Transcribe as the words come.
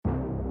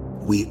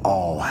We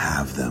all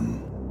have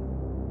them.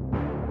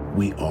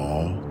 We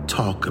all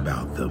talk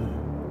about them.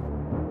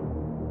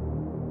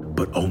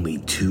 But only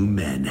two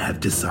men have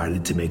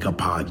decided to make a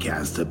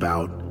podcast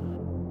about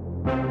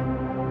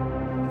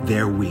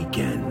their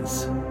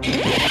weekends.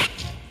 Did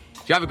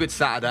you have a good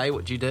Saturday?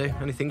 What did you do?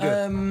 Anything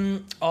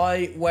good?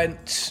 I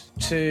went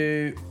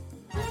to...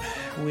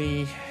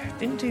 We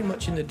didn't do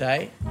much in the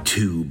day.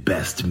 Two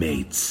best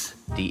mates.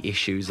 The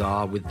issues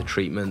are with the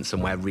treatments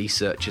and where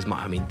researchers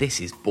might... I mean, this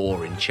is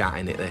boring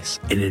chatting at this.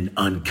 In an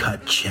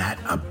uncut chat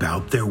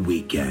about their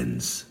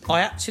weekends.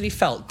 I actually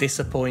felt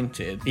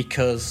disappointed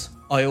because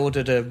I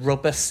ordered a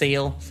rubber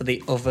seal for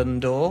the oven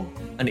door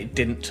and it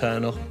didn't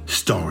turn up.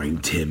 Starring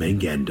Tim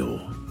and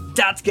Gendel.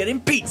 Dad's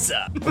getting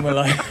pizza. And we're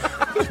like,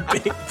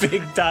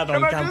 big dad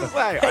on campus.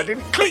 I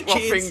didn't click my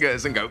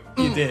fingers and go,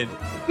 You did.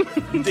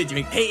 Did you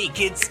think, hey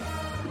kids,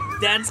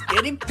 Dad's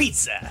getting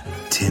pizza.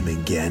 Tim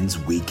and Gen's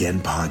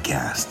Weekend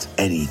Podcast.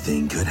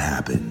 Anything could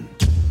happen.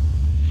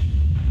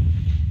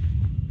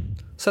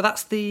 So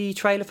that's the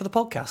trailer for the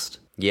podcast.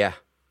 Yeah.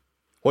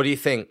 What do you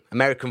think?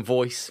 American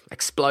Voice,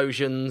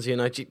 explosions, do you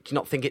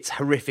not think it's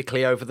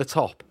horrifically over the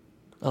top?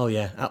 Oh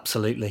yeah,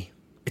 absolutely.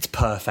 It's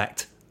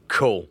perfect.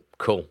 Cool.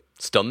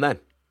 It's done then.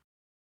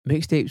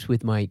 Mixtapes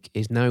with Mike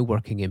is now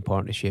working in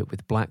partnership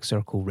with Black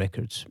Circle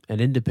Records, an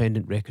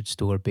independent record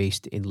store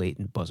based in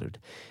Leighton Buzzard.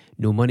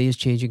 No money is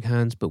changing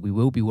hands, but we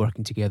will be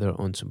working together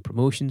on some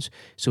promotions,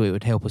 so it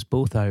would help us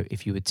both out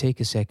if you would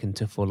take a second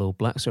to follow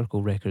Black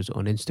Circle Records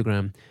on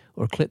Instagram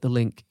or click the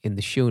link in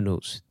the show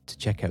notes to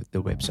check out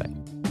their website.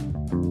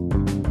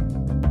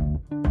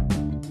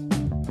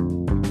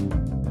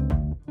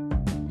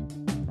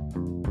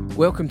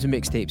 Welcome to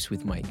Mixtapes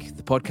with Mike,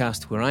 the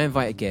podcast where I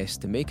invite a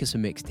guest to make us a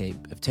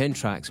mixtape of 10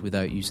 tracks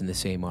without using the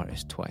same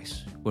artist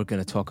twice. We're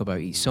going to talk about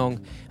each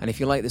song, and if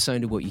you like the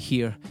sound of what you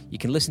hear, you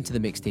can listen to the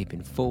mixtape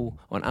in full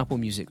on Apple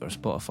Music or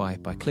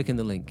Spotify by clicking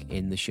the link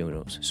in the show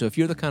notes. So if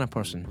you're the kind of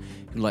person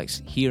who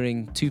likes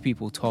hearing two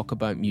people talk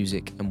about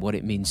music and what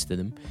it means to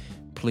them,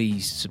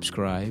 please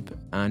subscribe,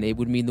 and it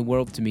would mean the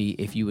world to me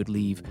if you would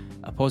leave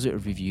a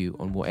positive review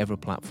on whatever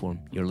platform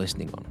you're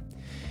listening on.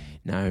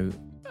 Now,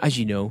 as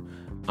you know,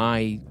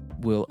 I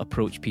will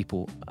approach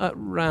people at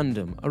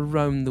random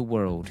around the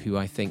world who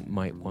I think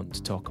might want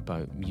to talk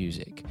about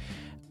music.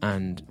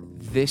 And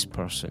this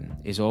person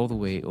is all the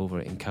way over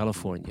in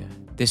California.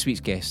 This week's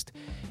guest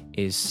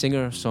is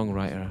singer,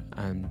 songwriter,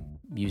 and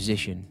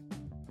musician,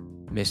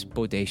 Miss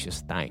Bodacious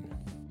Stein.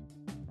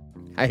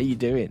 How are you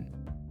doing?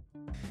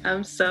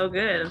 I'm so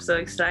good. I'm so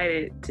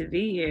excited to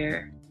be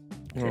here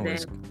today.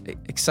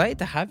 Excited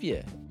to have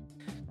you.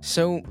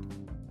 So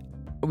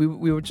we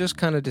were just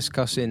kind of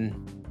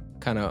discussing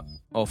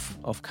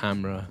off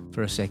camera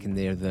for a second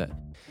there that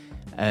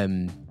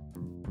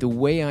the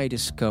way I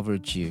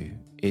discovered you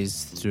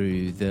is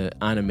through the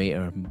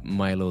animator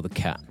Milo the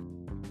Cat.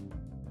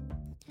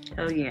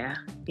 Oh yeah,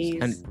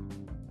 and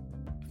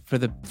for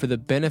the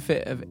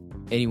benefit of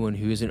anyone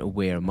who isn't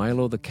aware,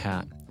 Milo the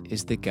Cat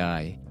is the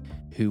guy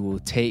who will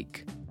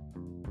take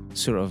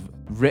sort of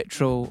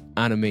retro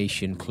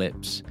animation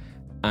clips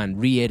and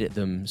re-edit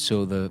them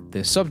so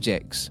the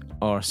subjects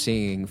are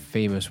singing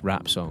famous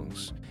rap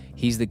songs.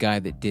 He's the guy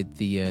that did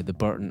the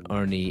Bert and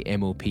Ernie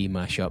MOP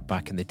mashup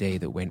back in the day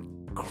that went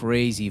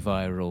crazy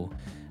viral,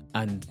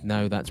 and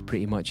now that's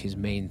pretty much his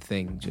main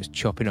thing, just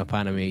chopping up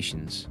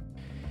animations.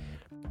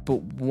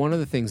 But one of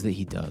the things that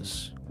he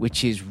does,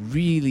 which is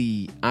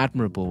really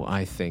admirable,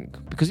 I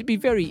think, because it'd be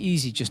very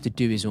easy just to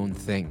do his own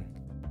thing,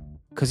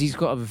 because he's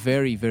got a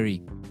very,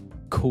 very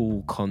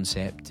cool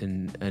concept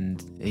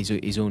and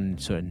his own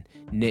sort of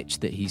niche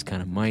that he's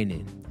kind of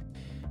mining.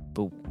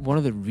 But one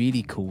of the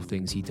really cool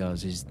things he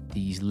does is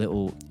these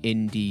little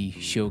indie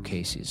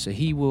showcases. So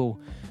he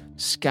will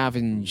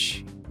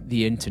scavenge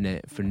the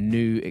internet for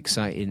new,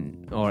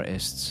 exciting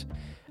artists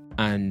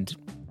and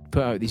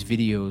put out these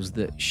videos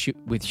that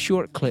with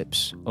short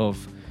clips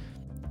of,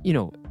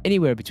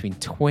 anywhere between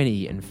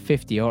 20 and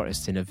 50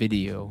 artists in a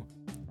video,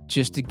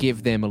 just to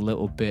give them a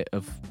little bit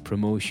of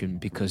promotion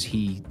because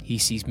he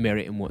sees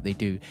merit in what they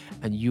do.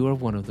 And you're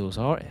one of those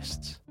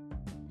artists.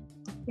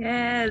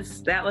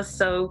 Yes, that was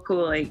so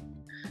cool.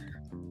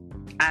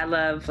 I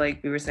love,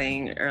 like we were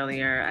saying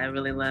earlier, I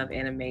really love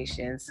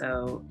animation.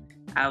 So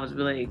I was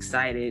really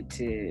excited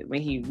when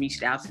he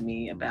reached out to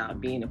me about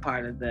being a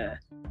part of the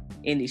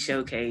indie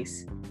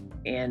showcase.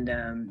 And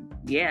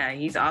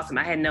he's awesome.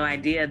 I had no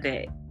idea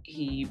that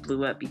he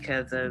blew up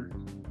because of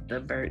the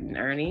Bert and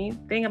Ernie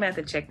thing. I'm gonna have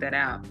to check that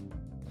out.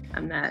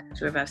 I'm not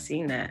sure if I've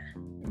seen that.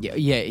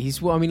 Yeah.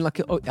 He's I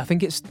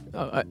think it's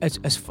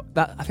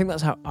that. I think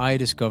that's how I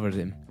discovered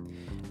him.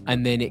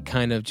 And then it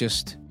kind of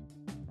just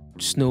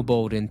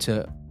snowballed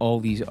into all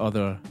these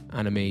other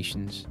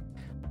animations.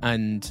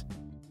 And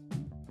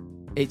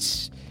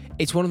it's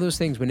one of those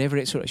things, whenever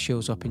it sort of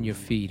shows up in your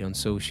feed on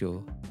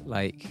social,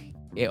 like,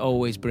 it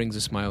always brings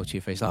a smile to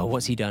your face. Oh,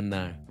 what's he done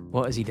now?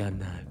 What has he done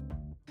now?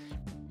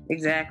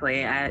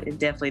 Exactly. It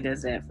definitely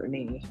does that for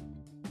me.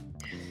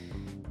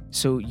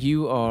 So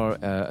you are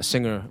a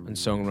singer and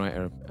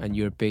songwriter, and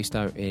you're based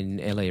out in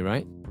LA,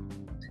 right?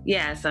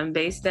 Yes, I'm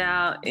based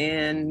out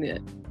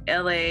in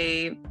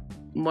LA,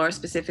 more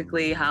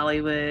specifically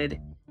Hollywood,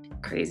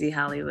 crazy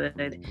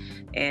Hollywood.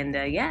 And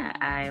yeah,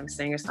 I am a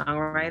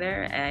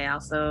singer-songwriter. I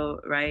also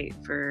write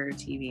for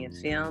TV and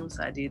film,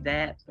 so I do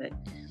that. But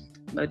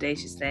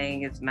Modacious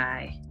Thing is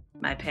my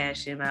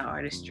passion, my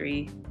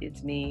artistry.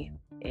 It's me.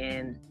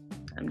 And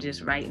I'm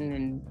just writing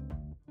and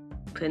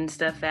putting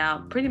stuff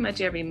out pretty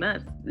much every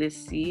month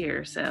this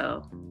year.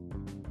 So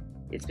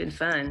it's been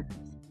fun.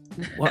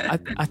 Well,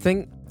 I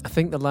think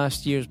the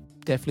last year's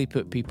definitely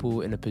put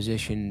people in a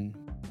position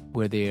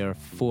where they are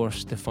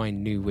forced to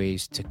find new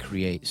ways to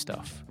create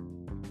stuff.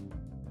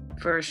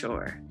 For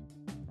sure.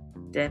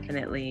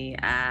 Definitely.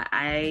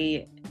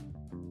 When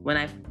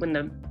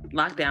the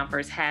lockdown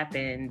first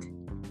happened,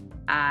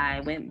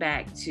 I went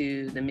back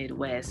to the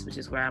Midwest, which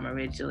is where I'm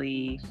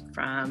originally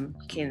from,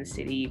 Kansas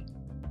City,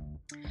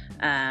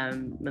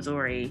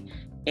 Missouri.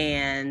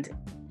 And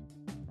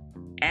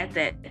at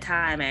that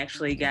time, I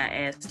actually got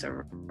asked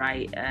to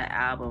write an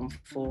album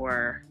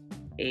for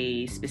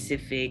a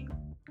specific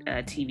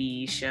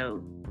TV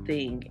show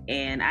thing.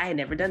 And I had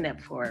never done that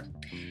before.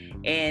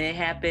 And it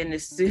happened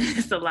as soon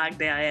as the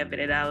lockdown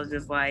happened. And I was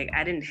just like,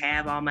 I didn't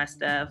have all my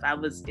stuff. I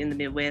was in the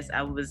Midwest.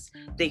 I was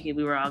thinking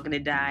we were all going to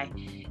die.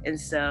 And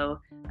so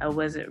I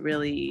wasn't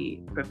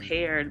really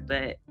prepared,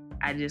 but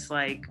I just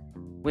like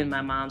went in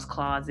my mom's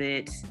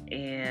closet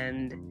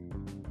and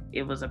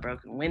it was a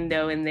broken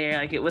window in there.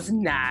 Like, it was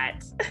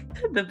not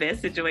the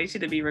best situation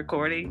to be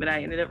recording, but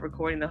I ended up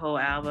recording the whole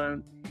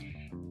album.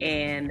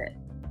 And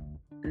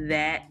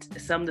that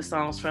some of the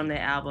songs from the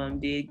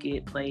album did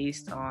get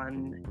placed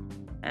on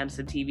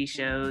some TV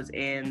shows,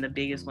 and the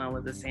biggest one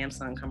was a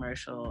Samsung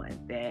commercial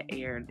that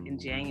aired in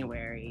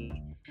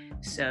January.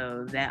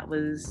 So that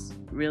was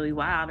really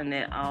wild, and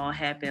that all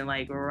happened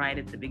like right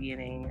at the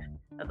beginning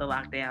of the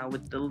lockdown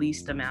with the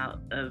least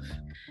amount of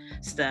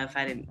stuff.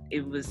 I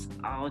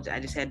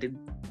just had to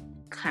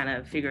kind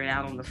of figure it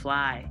out on the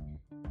fly.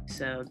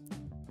 So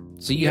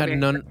you had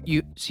none.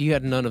 You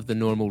had none of the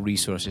normal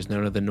resources,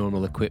 none of the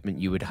normal equipment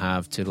you would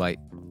have to like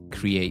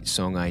create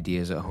song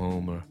ideas at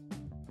home, or?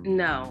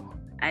 No,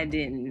 I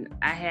didn't.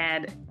 I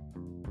had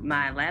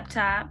my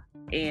laptop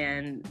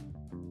and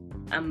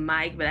a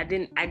mic, but I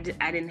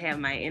didn't have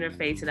my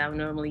interface that I would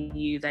normally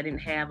use. I didn't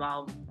have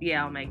all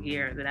my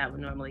gear that I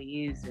would normally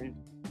use, and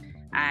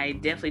I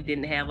definitely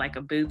didn't have like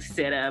a booth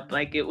set up.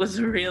 Like, it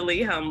was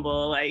really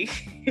humble.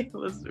 Like, it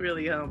was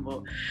really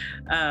humble.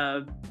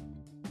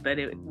 But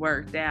it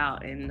worked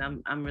out, and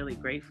I'm really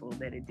grateful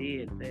that it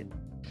did. But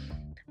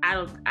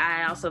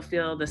I also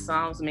feel the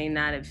songs may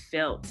not have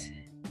felt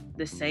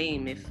the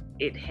same if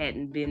it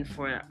hadn't been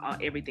for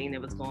everything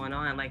that was going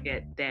on. Like,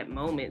 at that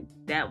moment,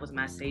 that was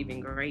my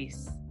saving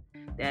grace.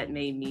 That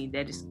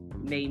just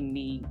made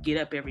me get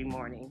up every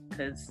morning,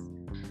 because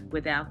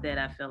without that,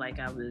 I feel like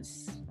I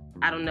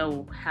don't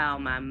know how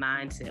my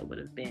mindset would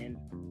have been.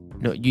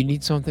 No, you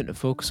need something to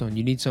focus on.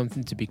 You need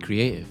something to be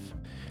creative.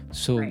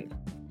 So, right.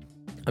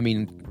 I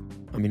mean,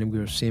 we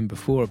were saying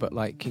before, but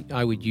like,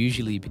 I would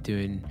usually be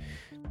doing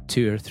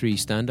 2 or 3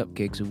 stand-up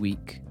gigs a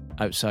week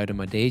outside of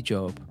my day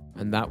job,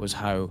 and that was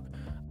how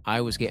I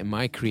was getting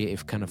my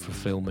creative kind of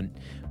fulfillment.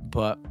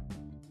 But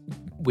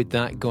with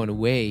that gone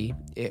away,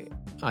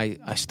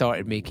 I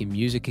started making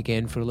music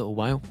again for a little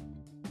while,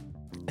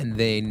 and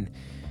then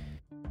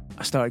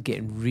I started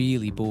getting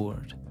really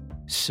bored.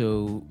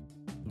 So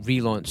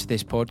relaunched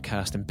this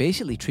podcast and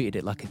basically treated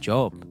it like a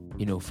job.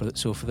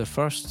 So for the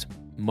first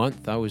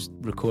month, I was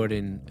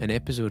recording an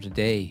episode a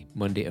day,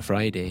 Monday to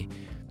Friday.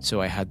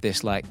 So I had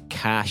this like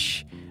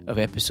cache of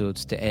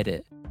episodes to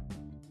edit,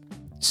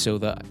 so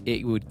that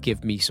it would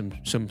give me some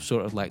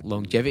sort of like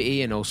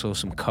longevity and also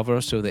some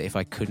cover, so that if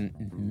I couldn't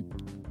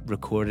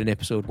record an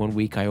episode one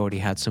week, I already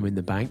had some in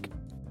the bank.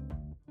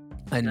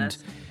 And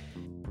that's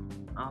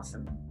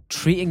awesome.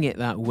 Treating it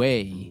that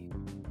way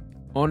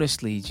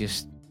honestly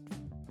just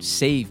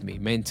saved me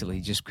mentally,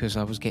 just because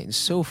I was getting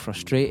so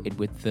frustrated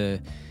with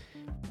the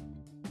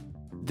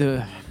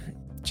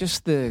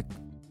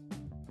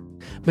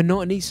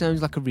monotony.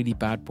 Sounds like a really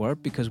bad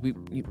word, because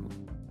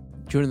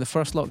during the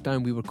first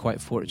lockdown, we were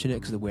quite fortunate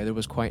because the weather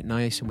was quite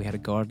nice and we had a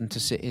garden to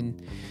sit in.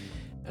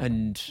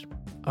 And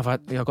I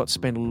got to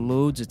spend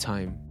loads of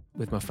time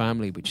with my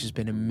family, which has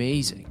been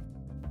amazing.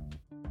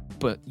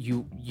 But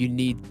you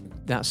need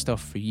that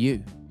stuff for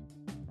you.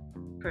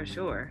 For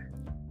sure.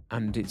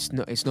 And it's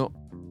not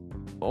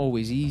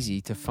always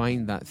easy to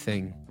find that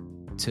thing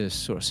to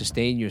sort of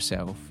sustain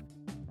yourself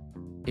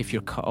if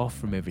you're cut off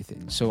from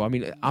everything. So I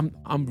mean,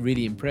 I'm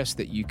really impressed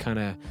that you kind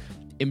of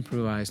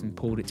improvised and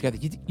pulled it together.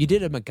 You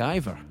did a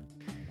MacGyver.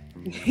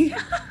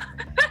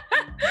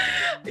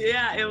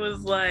 Yeah, it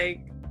was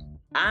like,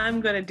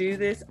 I'm gonna do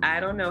this. I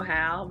don't know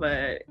how,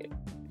 but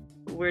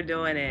we're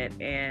doing it.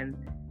 And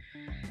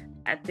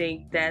I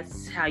think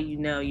that's how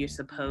you're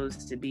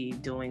supposed to be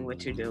doing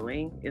what you're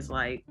doing. Is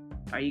like,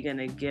 are you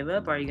gonna give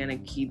up, or are you gonna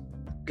keep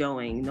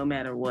going no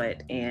matter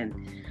what? And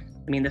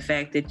I mean, the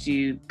fact that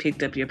you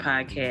picked up your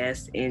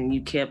podcast and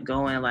you kept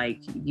going, like,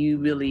 you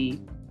really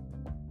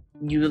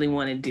you really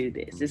want to do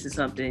this. This is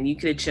something you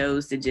could have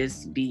chose to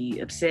just be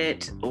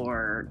upset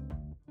or,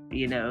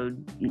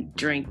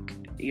 drink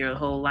your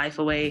whole life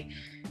away,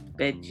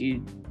 but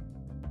you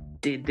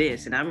did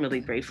this. And I'm really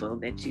grateful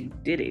that you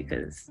did it,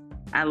 because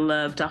I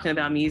love talking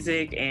about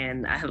music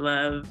and I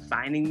love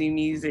finding new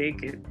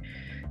music.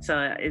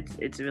 So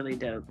it's really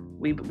dope.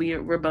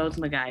 We're both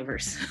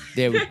MacGyvers.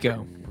 There we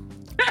go.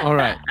 All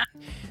right.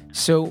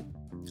 So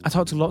I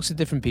talked to lots of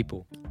different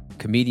people,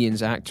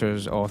 comedians,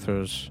 actors,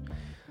 authors,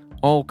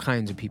 all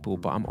kinds of people,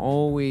 but I'm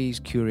always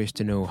curious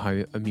to know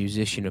how a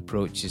musician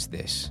approaches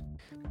this,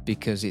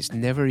 because it's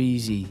never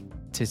easy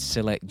to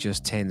select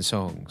just 10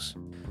 songs.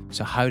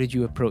 So how did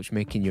you approach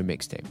making your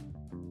mixtape?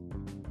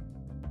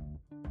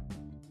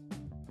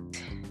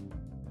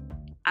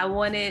 I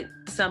wanted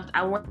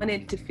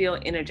to feel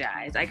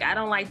energized. Like, I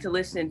don't like to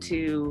listen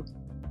to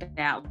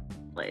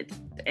ballads,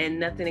 and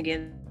nothing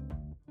against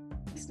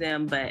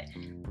them, but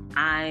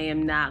I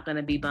am not going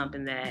to be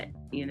bumping that,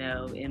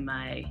 in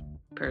my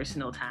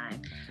personal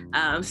time.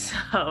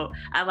 So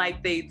I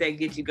like things that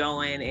get you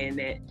going and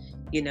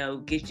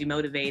that, get you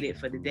motivated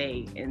for the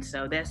day. And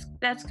so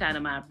that's kind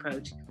of my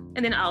approach.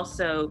 And then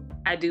also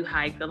I do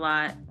hike a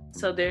lot.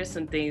 So there's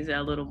some things that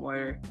are a little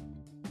more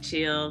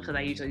chill, because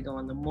I usually go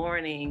in the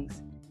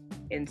mornings.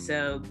 And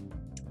so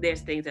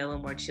there's things that are a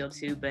little more chill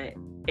too, but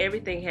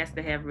everything has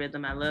to have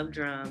rhythm. I love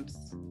drums.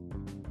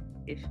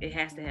 It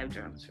has to have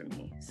drums for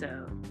me.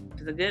 So if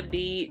it's a good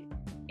beat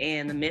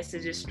and the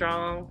message is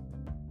strong,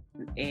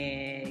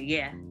 and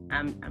yeah,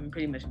 I'm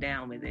pretty much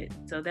down with it.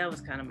 So that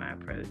was kind of my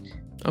approach.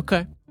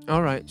 Okay.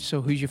 All right.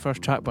 So who's your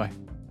first track by?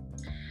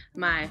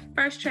 My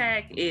first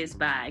track is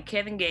by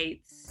Kevin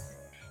Gates,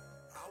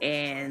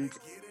 and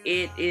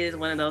it is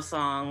one of those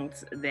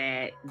songs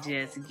that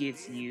just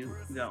gets you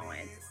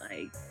going.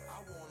 Like,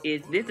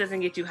 if this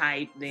doesn't get you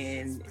hyped,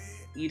 then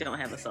you don't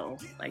have a soul.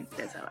 Like,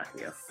 that's how I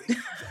feel.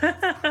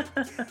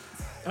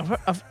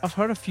 I've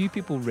heard a few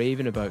people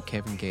raving about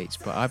Kevin Gates,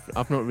 but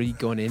I've not really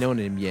gone in on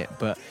him yet.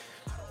 But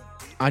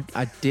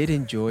I did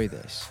enjoy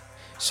this.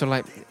 So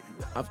like,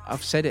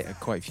 I've said it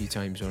quite a few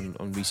times on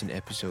recent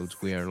episodes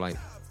where like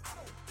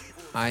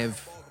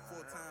I've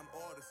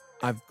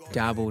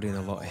dabbled in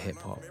a lot of hip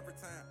hop,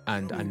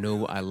 and I know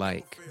what I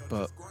like,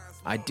 but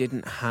I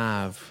didn't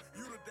have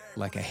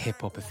like a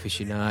hip hop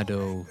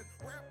aficionado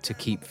to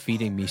keep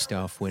feeding me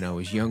stuff when I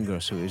was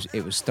younger. So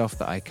it was stuff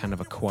that I kind of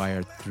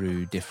acquired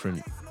through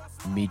different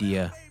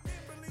media,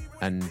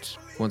 and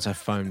once I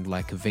found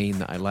like a vein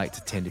that I liked,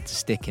 I tended to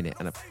stick in it.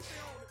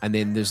 And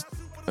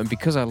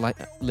because I like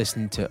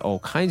listening to all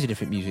kinds of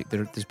different music,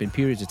 there's been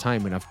periods of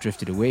time when I've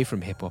drifted away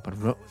from hip hop and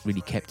I've not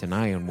really kept an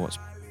eye on what's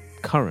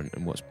current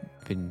and what's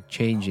been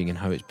changing and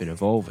how it's been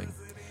evolving.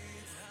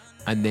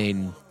 And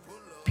then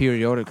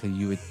periodically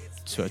you would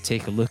sort of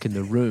take a look in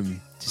the room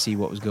to see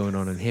what was going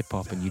on in hip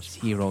hop, and you'd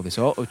hear all this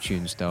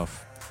auto-tune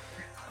stuff,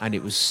 and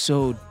it was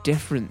so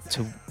different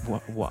to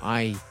what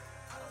I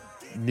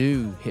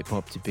knew hip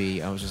hop to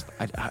be. I was just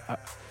I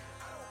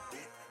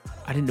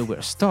didn't know where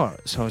to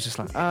start, so I was just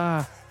like,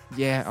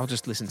 yeah, I'll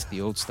just listen to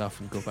the old stuff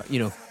and go back,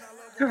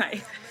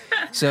 Right.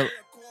 So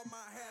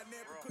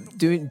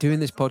doing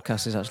this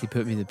podcast has actually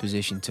put me in the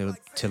position to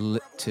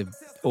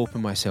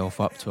open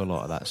myself up to a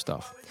lot of that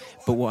stuff.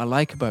 But what I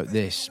like about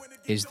this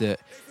is that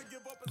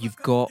you've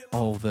got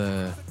all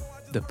the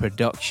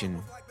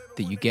production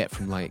that you get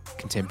from like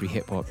contemporary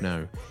hip hop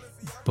now,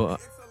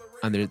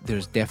 and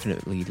there's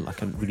definitely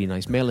like a really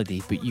nice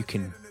melody, but you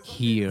can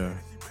hear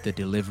the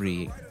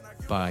delivery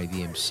by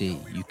the MC.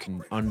 You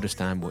can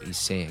understand what he's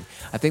saying.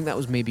 I think that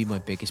was maybe my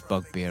biggest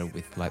bugbear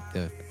with like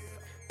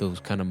those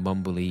kind of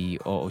mumbly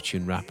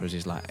auto-tune rappers,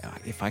 is like,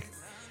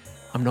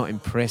 I'm not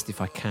impressed if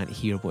I can't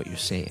hear what you're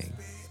saying.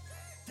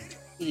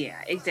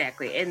 Yeah,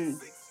 exactly. And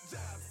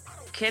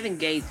Kevin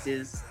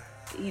Gates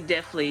he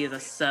definitely is a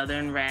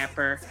Southern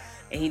rapper,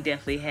 and he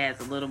definitely has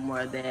a little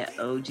more of that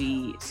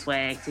OG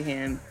swag to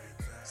him.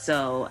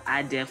 So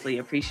I definitely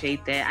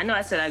appreciate that. I know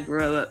I said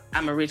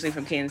I'm originally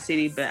from Kansas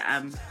City, but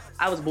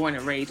I was born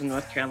and raised in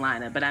North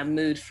Carolina, but I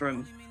moved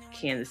from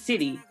Kansas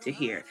City to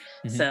here.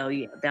 Mm-hmm. So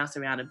yeah, bounced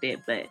around a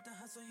bit, but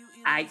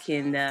I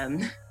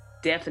can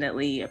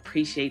definitely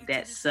appreciate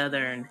that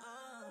Southern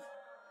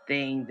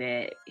thing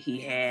that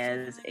he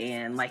has.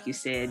 And like you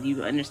said,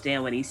 you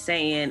understand what he's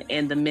saying,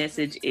 and the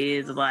message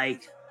is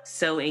like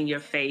so in your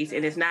face,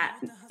 and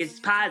it's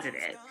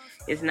positive.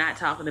 It's not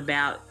talking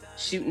about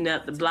shooting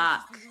up the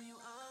block.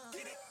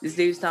 This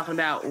dude's talking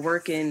about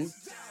working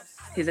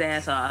his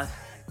ass off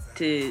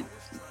to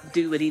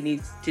do what he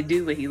needs to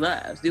do, what he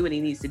loves, do what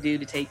he needs to do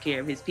to take care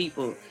of his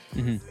people.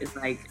 Mm-hmm. It's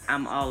like,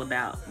 I'm all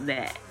about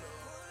that.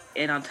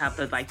 And on top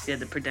of, like you said,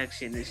 the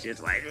production is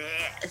just like,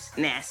 it's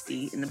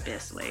nasty in the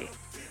best way.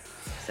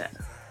 So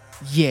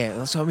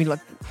yeah, so I mean,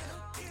 like,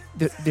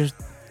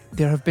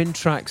 there have been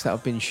tracks that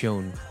have been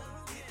shown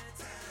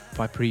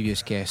by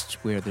previous guests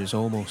where there's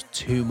almost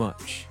too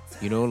much,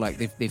 like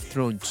they've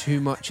thrown too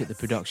much at the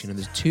production, and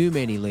there's too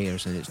many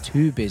layers, and it's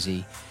too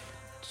busy,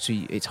 so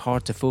it's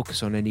hard to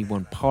focus on any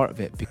one part of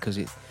it, because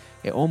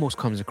it almost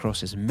comes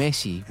across as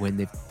messy when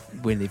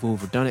they've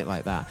overdone it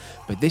like that.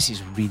 But this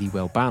is really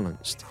well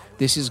balanced.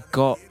 This has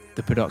got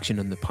the production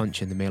and the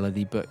punch and the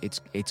melody, but it's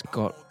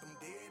got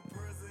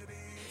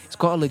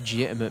a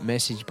legitimate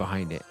message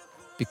behind it,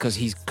 because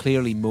he's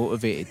clearly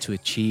motivated to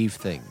achieve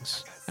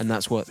things, and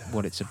that's what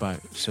it's about.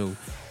 So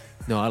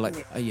no, I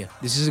like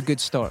this is a good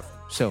start.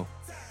 So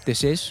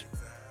this is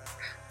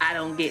I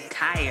Don't Get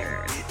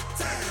Tired.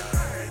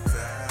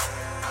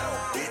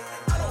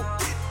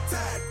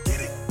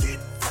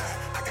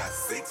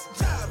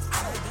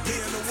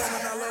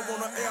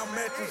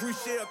 We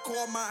share a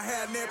car, my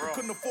hat, never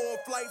couldn't afford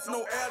flights,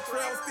 no air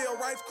travel, still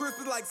Rice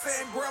Krispies like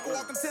sand gravel,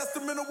 walking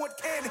testament of what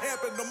can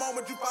happen the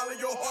moment you follow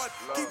your heart,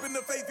 keeping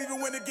the faith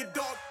even when it get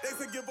dark. They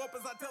say give up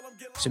as I tell them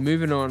get. So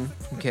moving on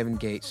from Kevin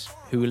Gates,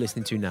 who we're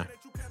listening to now.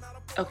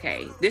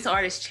 Okay, this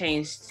artist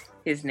changed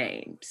his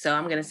name, so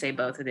I'm gonna say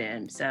both of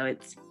them. So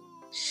it's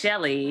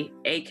Shelly,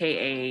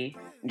 aka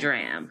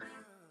Dram.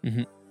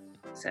 Mm-hmm.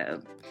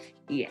 So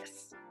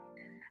yes.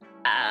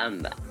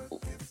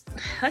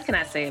 What can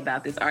I say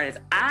about this artist?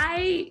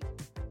 I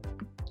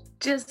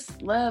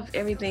just love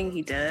everything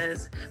he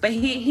does, but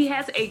he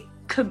has a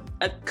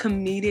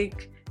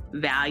comedic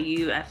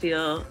value, I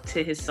feel,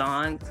 to his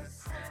songs,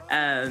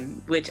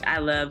 which I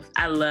love.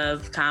 I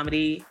love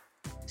comedy.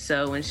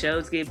 So when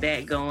shows get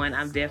back going,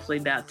 I'm definitely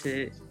I'm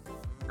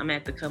gonna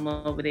have to come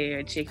over there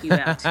and check you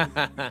out too.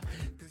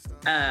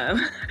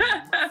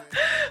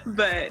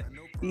 But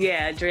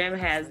yeah, Dram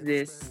has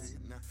this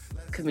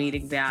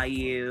comedic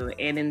value,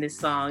 and in this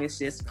song it's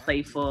just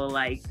playful,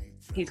 like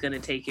he's gonna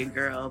take your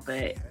girl,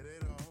 but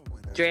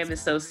Dram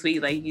is so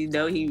sweet, like he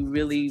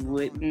really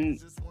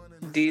wouldn't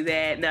do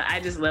that. No, I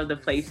just love the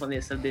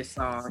playfulness of this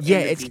song. Yeah,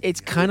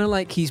 it's kind of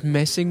like he's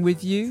messing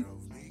with you,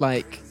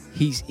 like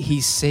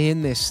he's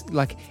saying this,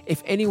 like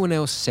if anyone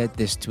else said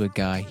this to a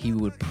guy, he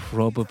would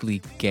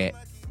probably get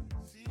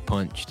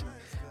punched,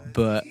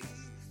 but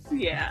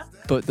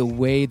the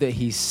way that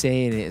he's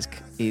saying it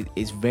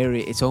is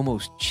it's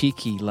almost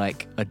cheeky,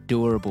 like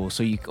adorable,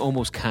 so you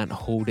almost can't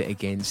hold it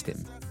against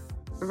him.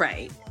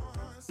 Right.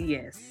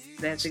 Yes,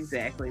 that's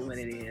exactly what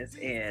it is.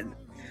 And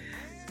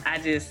I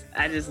just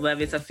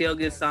love it. It's a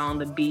feel-good song.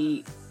 The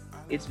beat,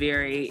 it's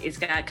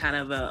got kind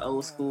of a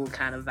old school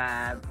kind of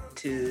vibe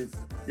to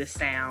the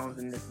sounds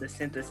and the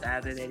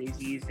synthesizer that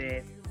he's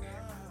using.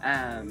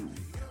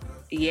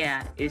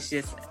 It's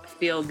just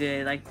feel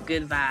good, like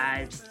good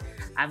vibes.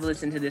 I've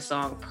listened to this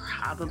song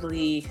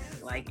probably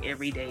like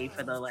every day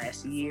for the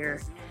last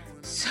year.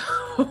 So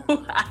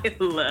I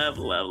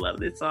love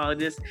this song.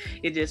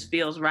 It just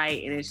feels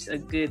right, and it's a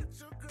good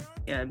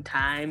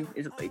time.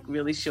 It's like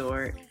really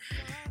short,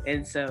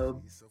 and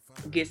so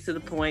gets to the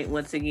point.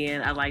 Once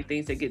again, I like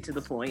things that get to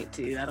the point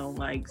too. I don't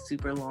like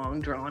super long,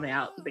 drawn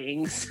out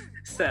things.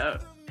 So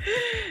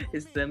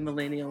it's the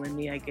millennial in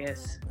me, I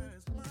guess.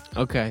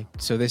 Okay,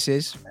 so this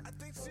is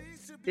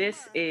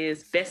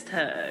Best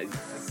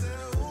Hugs.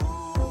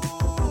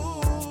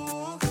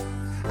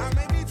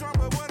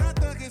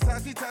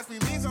 She touched me,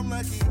 means I'm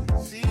lucky.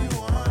 She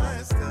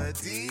wants the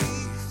D.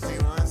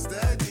 She wants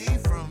the D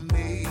from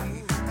me.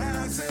 And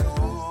I said,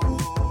 ooh.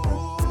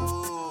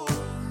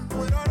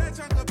 With all that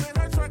junk up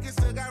in her truck, it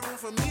still got room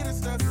for me to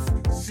stuff.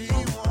 She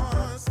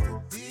wants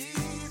the D.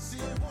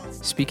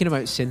 Speaking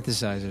about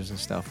synthesizers and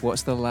stuff,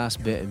 what's the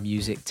last bit of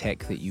music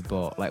tech that you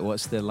bought? Like,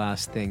 what's the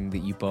last thing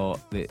that you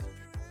bought that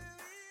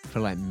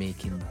for like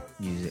making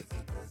music?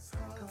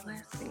 The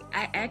last thing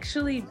I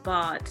actually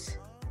bought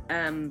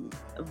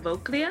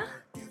Voclia.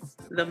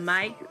 The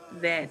mic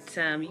that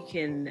you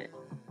can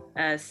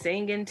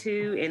sing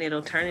into, and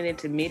it'll turn it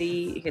into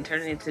MIDI. You can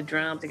turn it into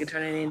drums. You can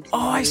turn it into...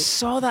 Oh, I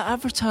saw that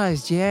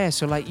advertised. Yeah,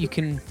 so like you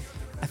can...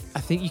 I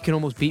think you can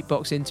almost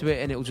beatbox into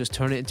it, and it will just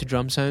turn it into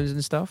drum sounds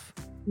and stuff.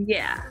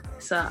 Yeah,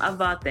 so I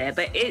bought that.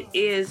 But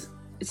it's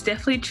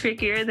definitely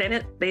trickier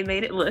than they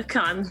made it look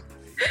on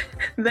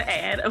the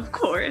ad, of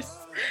course.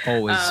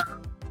 Always.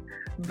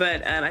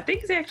 But I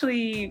think it's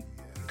actually...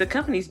 The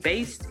company's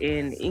based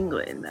in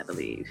England, I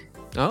believe.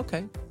 Oh,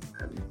 okay.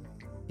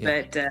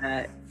 Yeah.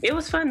 But it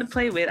was fun to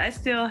play with. I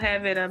still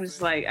have it. I'm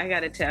just like, I got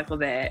to tackle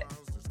that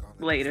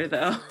later,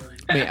 though.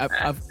 Mate,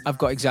 I've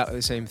got exactly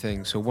the same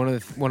thing. So one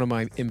of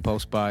my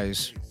impulse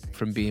buys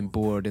from being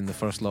bored in the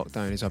first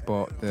lockdown is I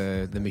bought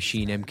the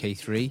Machine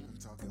MK3.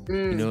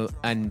 You know,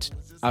 and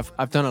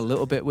I've done a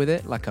little bit with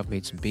it. Like I've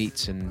made some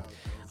beats, and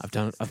I've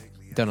done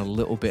a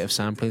little bit of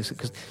sampling,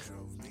 because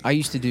I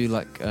used to do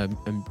like a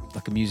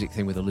music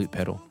thing with a loop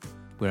pedal,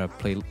 where I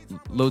play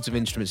loads of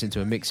instruments into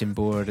a mixing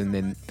board, and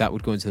then that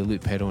would go into the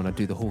loop pedal, and I'd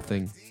do the whole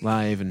thing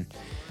live, and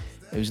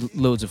it was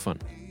loads of fun.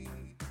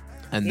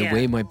 And the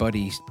way my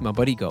buddy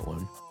got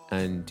one,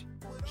 and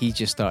he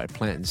just started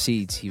planting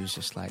seeds, he was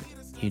just like,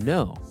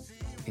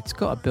 it's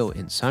got a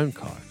built-in sound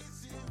card,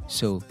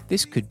 so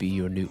this could be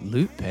your new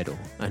loop pedal.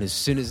 And as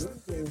soon as...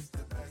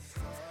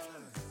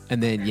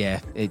 And then,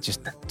 it just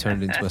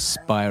turned into a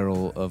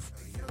spiral of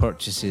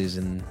purchases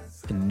and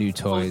new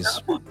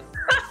toys. Oh, no.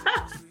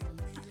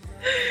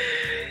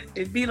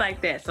 It'd be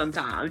like that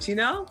sometimes, you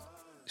know?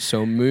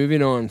 So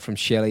moving on from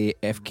Shelly,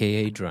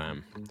 FKA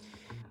Dram,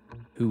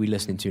 Who are we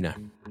listening to now?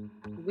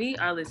 We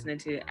are listening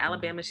to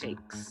Alabama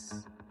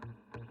Shakes.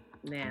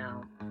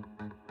 Now,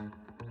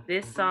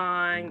 this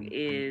song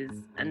is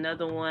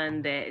another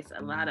one that is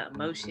a lot of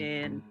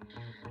emotion,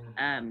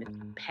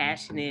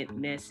 passionate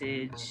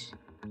message,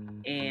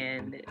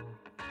 and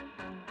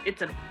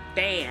it's a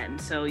band,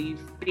 so you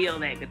feel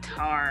that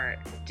guitar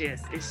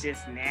it's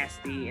just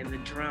nasty, and the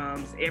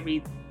drums,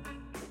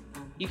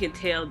 you can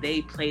tell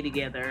they play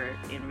together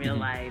in real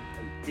life.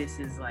 This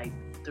is like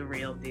the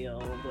real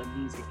deal of what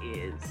music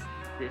is,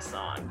 this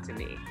song to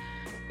me.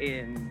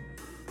 And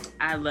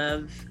I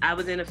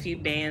was in a few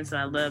bands, so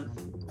I love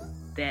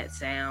that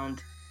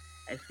sound.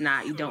 It's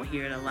not, you don't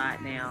hear it a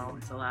lot now.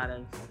 It's a lot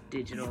of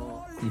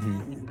digital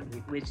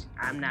music, which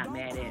I'm not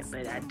mad at,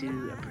 but I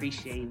do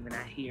appreciate when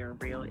I hear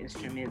real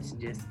instruments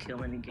just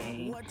killing the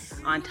game.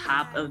 On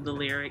top of the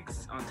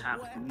lyrics, on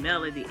top of the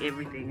melody,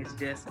 everything is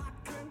just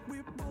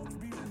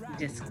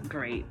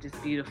great,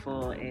 just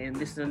beautiful. And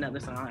this is another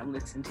song I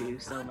listen to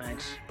so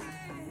much.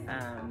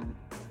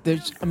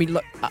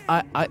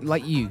 I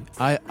like you.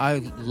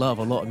 I love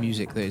a lot of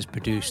music that is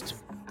produced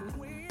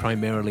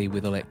primarily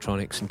with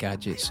electronics and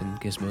gadgets and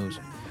gizmos,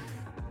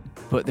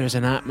 but there's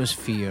an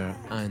atmosphere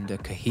and a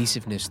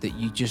cohesiveness that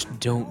you just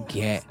don't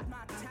get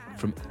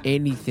from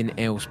anything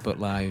else but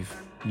live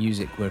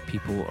music, where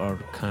people are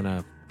kind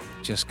of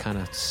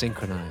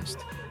synchronized.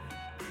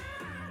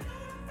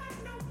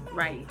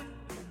 Right.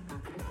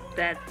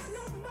 That's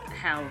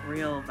how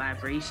real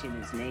vibration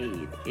is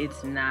made.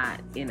 It's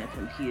not in a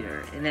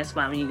computer. And that's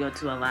why when you go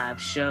to a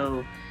live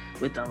show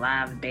with a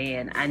live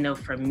band, I know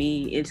for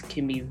me, it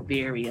can be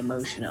very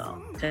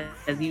emotional,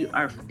 because you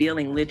are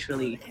feeling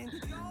literally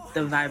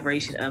the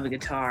vibration of a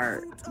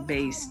guitar,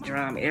 bass,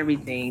 drum,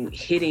 everything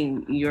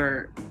hitting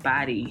your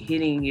body,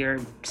 hitting your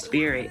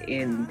spirit.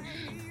 And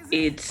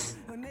it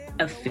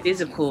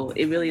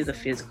really is a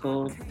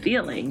physical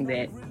feeling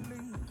that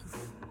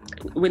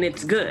when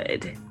it's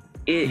good,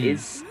 it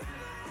is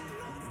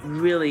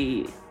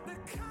really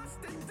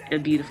a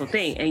beautiful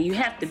thing. And you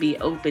have to be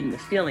open to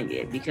feeling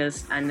it,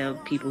 because I know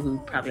people who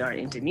probably aren't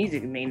into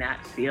music may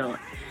not feel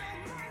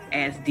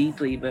as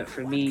deeply, but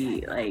for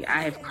me, like,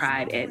 I have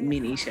cried at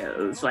many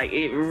shows. Like,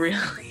 it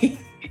really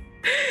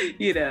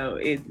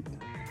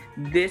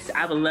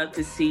I would love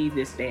to see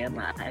this band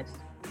live,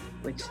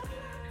 which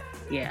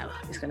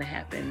it's gonna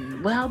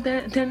happen. Well,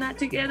 they're not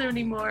together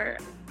anymore,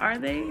 are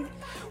they?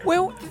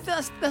 Well,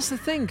 that's the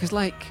thing, because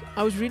like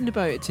I was reading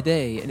about it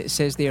today, and it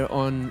says they're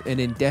on an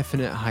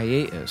indefinite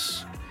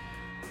hiatus.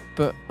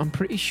 But I'm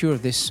pretty sure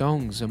this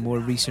song's a more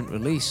recent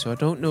release, so I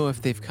don't know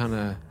if they've kind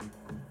of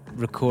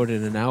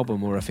recorded an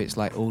album or if it's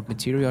like old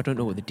material. I don't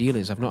know what the deal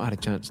is. I've not had a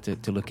chance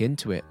to look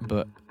into it,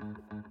 but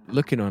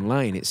looking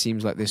online, it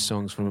seems like this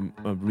song's from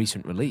a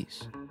recent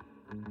release.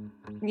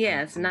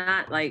 Yeah, it's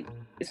not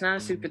a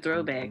super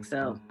throwback,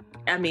 so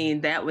I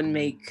mean, that would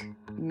make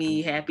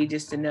me happy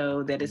just to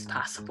know that it's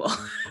possible.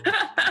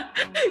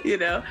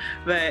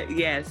 But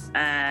yes,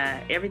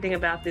 everything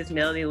about this,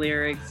 melody,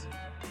 lyrics,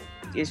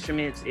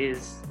 instruments,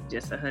 is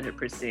just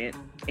 100%.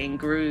 And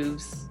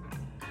grooves,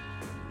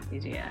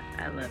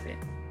 I love it.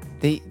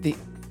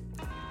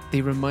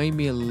 They remind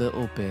me a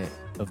little bit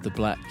of the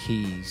Black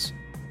Keys,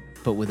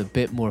 but with a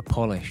bit more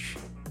polish.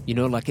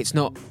 Like it's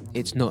not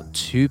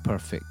too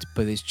perfect,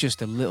 but it's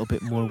just a little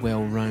bit more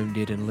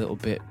well-rounded and a little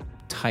bit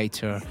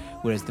tighter,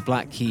 whereas the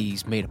Black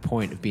Keys made a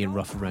point of being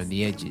rough around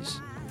the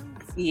edges.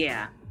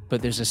 Yeah.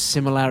 But there's a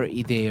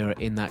similarity there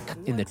in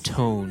the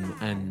tone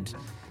and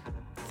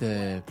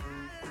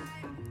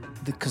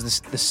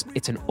because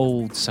it's an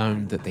old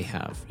sound that they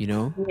have, Yeah,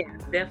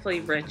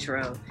 definitely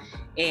retro.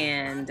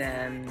 And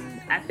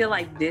I feel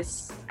like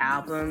this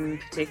album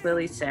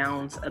particularly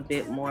sounds a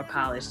bit more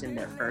polished than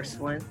their first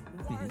one.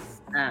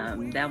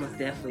 That was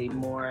definitely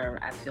more,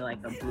 I feel like,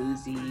 a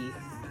bluesy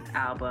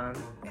album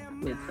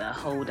with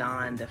Hold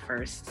On, the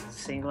first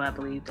single, I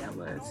believe that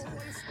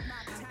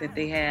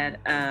they had.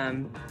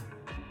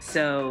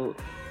 So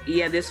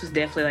yeah, this was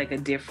definitely like a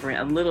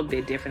little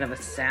bit different of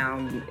a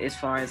sound as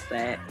far as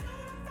that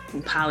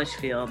polished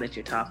feel that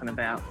you're talking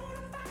about.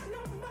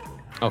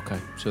 Okay,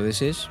 so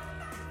this is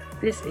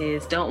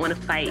Don't Wanna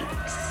Fight.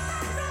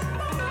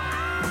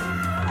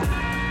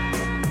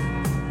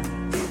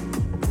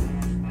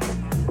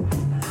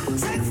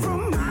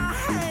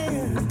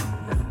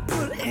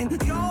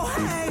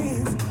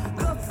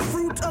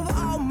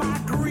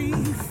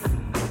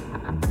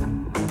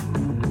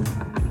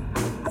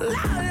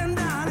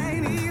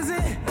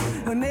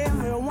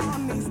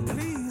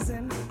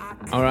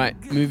 All right,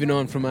 moving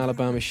on from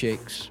Alabama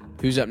Shakes.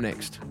 Who's up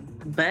next?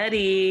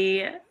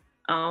 Buddy.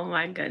 Oh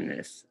my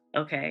goodness.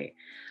 Okay.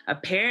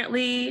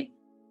 Apparently,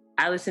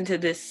 I listened to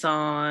this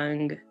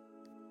song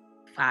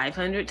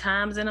 500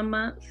 times in a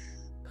month.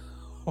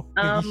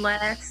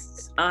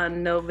 Last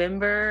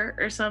November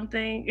or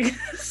something.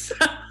 So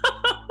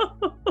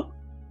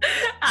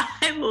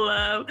I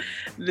love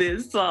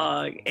this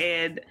song,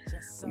 and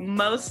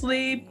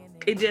mostly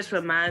it just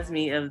reminds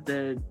me of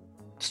the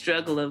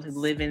struggle of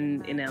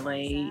living in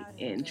LA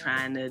and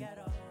trying to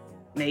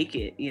make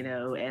it,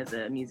 as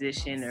a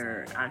musician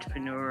or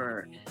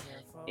entrepreneur,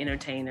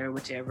 entertainer,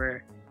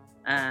 whichever.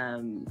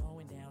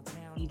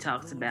 He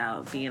talks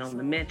about being on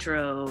the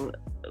Metro,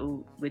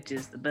 which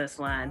is the bus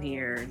line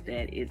here,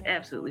 that is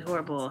absolutely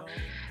horrible.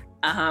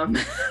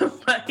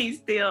 But he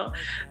still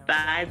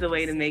finds a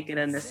way to make it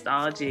a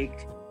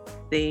nostalgic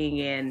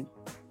thing, and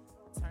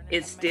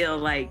it's still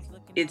like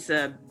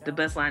the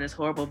bus line is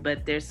horrible,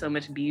 but there's so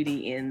much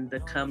beauty in the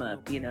come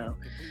up, you know.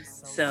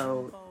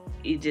 So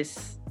it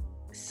just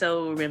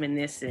so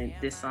reminiscent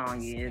this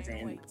song is,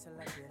 and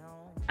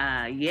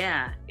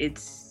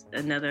it's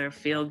another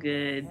feel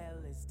good.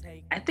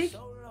 I think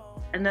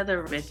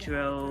another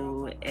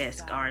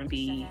retro-esque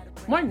R&B,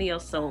 more neo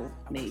soul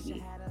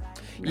maybe.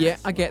 Yeah,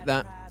 I get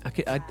that.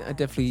 I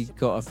definitely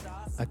got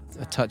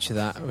a touch of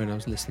that when I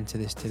was listening to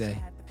this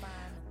today.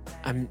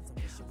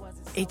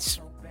 It's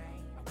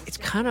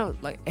kind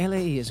of like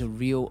LA is a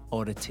real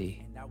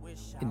oddity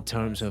in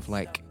terms of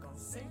like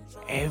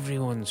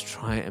everyone's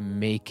trying to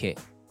make it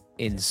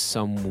in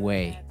some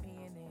way.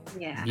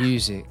 Yeah.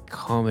 Music,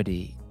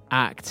 comedy,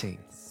 acting,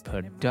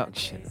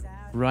 production,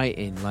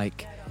 writing,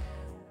 like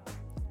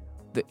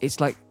it's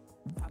like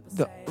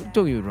don't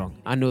get me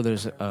wrong, I know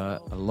there's a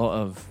lot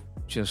of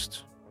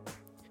just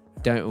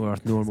down to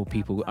earth normal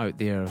people out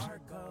there,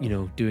 you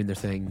know, doing their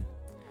thing,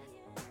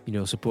 you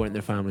know, supporting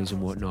their families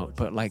and whatnot,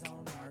 but like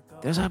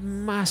there's a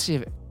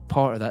massive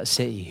part of that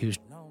city who's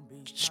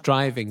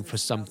striving for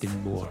something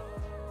more.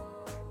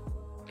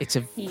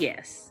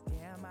 Yes,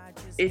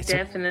 it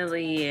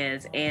definitely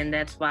is, and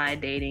that's why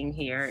dating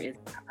here is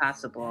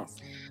possible.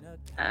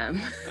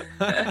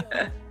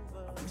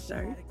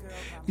 Sorry,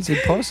 it's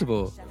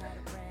impossible.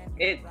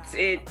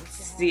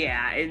 It's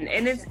yeah,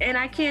 and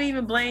I can't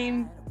even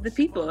blame the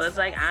people. It's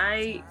like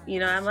I'm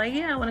like,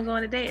 yeah, I want to go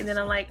on a date, and then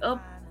I'm like,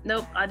 oh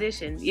nope,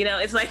 audition. You know,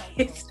 it's like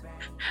it's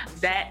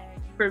that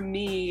for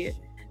me.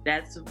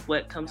 That's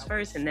what comes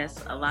first, and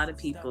that's a lot of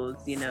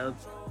people's, you know,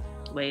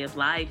 way of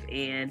life.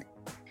 And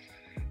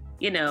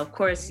you know, of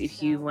course,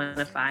 if you want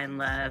to find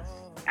love,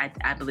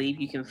 I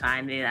believe you can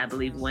find it. I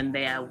believe one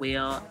day I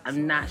will.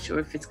 I'm not sure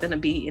if it's going to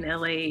be in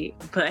LA,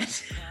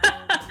 but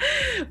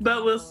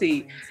but we'll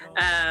see.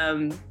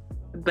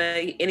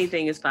 But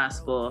anything is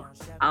possible.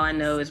 All I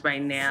know is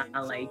right now,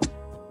 like,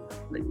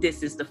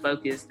 this is the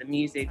focus, the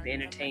music, the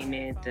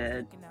entertainment,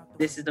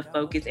 this is the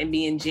focus, and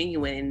being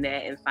genuine in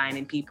that and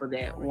finding people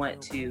that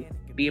want to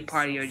be a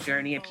part of your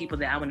journey and people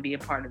that I want to be a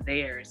part of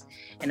theirs.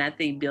 And I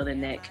think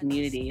building that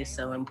community is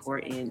so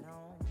important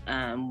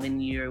when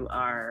you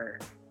are,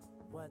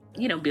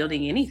 you know,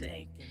 building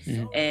anything.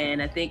 Mm-hmm.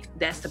 And I think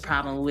that's the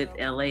problem with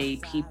LA.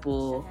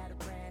 People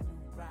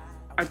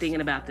are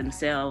thinking about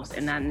themselves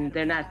and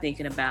they're not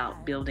thinking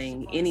about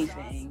building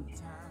anything.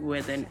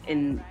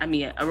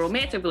 A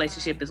romantic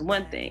relationship is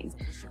one thing,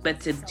 but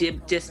to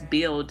just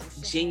build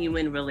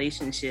genuine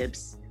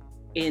relationships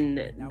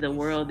in the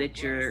world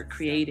that you're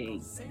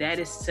creating, that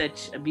is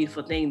such a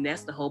beautiful thing.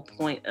 That's the whole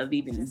point of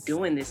even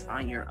doing this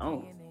on your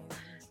own,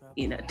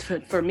 you know,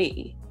 for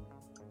me.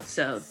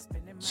 So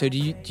do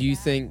you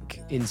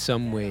think in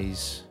some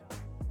ways,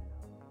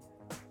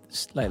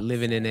 like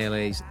living in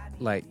LA is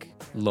like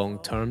long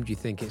term, do you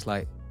think it's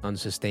like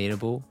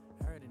unsustainable?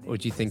 Or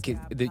do you think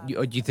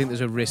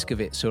there's a risk of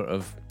it sort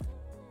of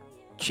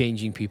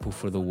changing people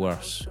for the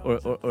worse, or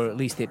at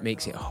least it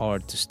makes it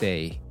hard to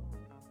stay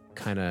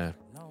kind of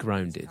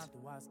grounded?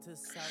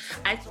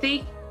 I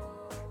think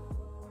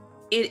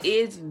it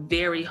is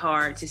very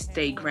hard to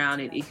stay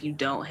grounded if you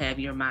don't have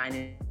your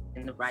mind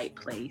in the right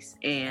place.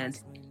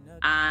 And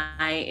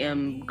I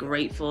am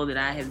grateful that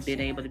I have been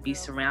able to be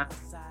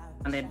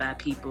surrounded by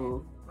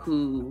people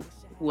who,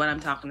 what I'm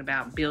talking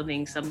about,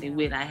 building something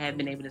with, I have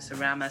been able to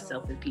surround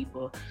myself with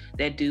people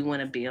that do want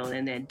to build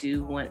and that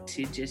do want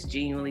to just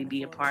genuinely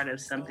be a part of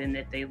something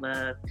that they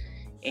love.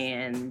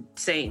 And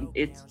same,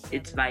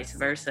 it's vice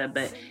versa,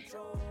 but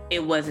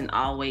it wasn't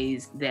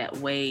always that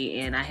way.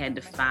 And I had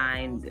to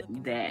find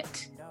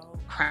that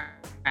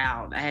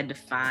crowd. I had to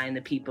find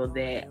the people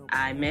that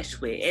I meshed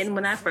with. And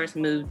when I first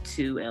moved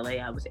to LA,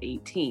 I was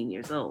 18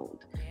 years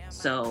old.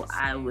 So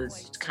I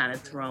was kind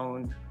of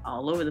thrown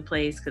all over the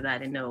place because I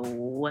didn't know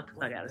what the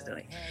fuck I was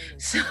doing.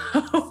 So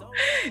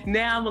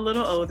now I'm a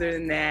little older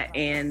than that.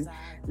 And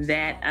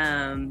that,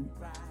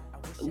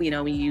 you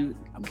know, when you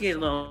get a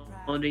little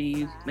older,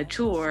 you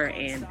mature.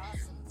 And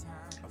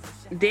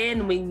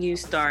then when you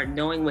start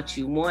knowing what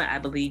you want, I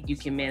believe you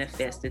can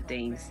manifest the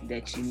things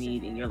that you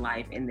need in your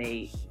life and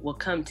they will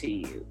come to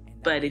you.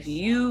 But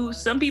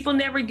some people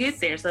never get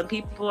there. Some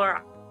people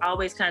are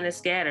always kind of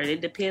scattered.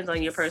 It depends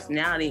on your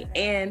personality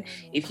and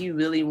if you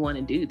really want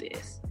to do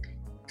this.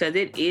 Because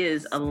it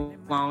is a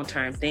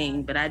long-term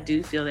thing, but I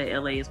do feel that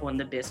LA is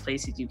one of the best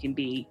places you can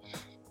be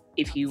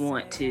if you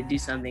want to do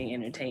something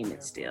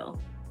entertainment still.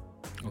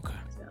 Okay.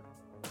 So.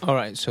 All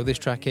right, so this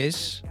track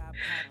is?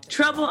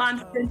 Trouble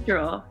on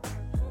Central.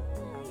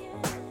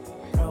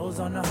 Pros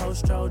on the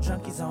host,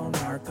 junkies on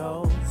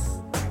Narcos.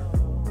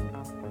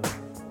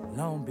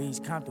 Long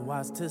Beach, Compton,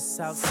 Watts to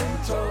South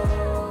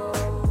Central.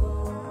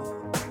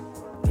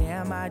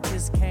 Damn, I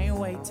just can't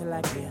wait till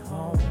I get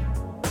home.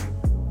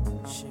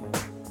 Shit,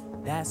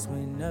 that's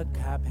when the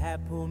Top hat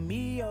pull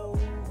me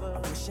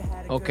over.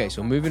 Okay,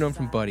 so moving on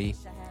from Buddy,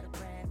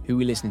 who are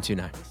we listening to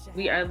now?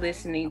 We are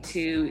listening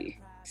to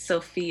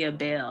Sophia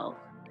Bell.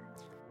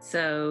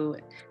 So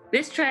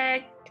this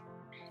track,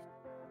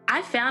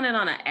 I found it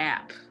on an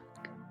app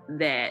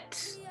that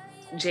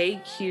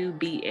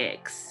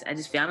JQBX. I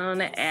just found it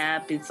on an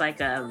app. It's like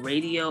a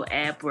radio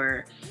app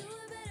where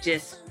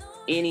just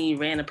any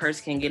random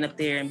person can get up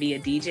there and be a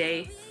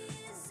DJ.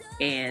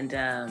 And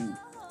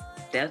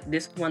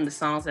this was one of the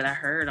songs that I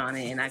heard on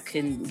it, and I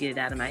couldn't get it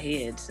out of my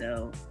head.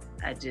 So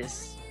I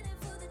just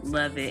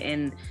love it.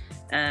 And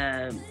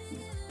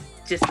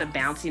just the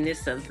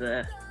bounciness of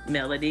the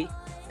melody.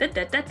 Like,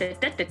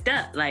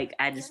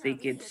 I just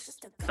think it's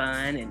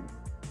fun and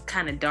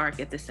kind of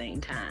dark at the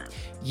same time.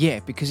 Yeah,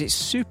 because it's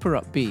super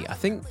upbeat. I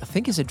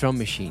think it's a drum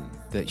machine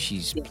that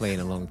she's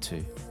playing along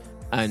to.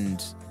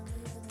 And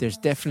there's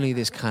definitely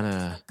this kind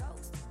of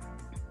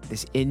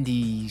this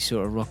indie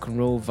sort of rock and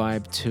roll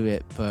vibe to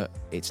it, but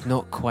it's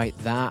not quite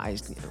that.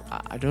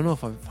 I don't know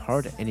if I've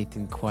heard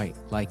anything quite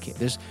like it.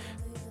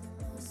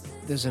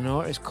 There's an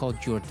artist called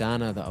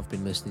Jordana that I've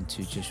been listening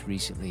to just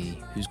recently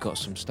who's got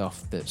some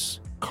stuff that's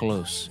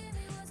close,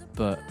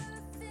 but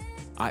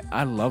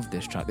I love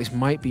this track. This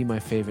might be my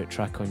favorite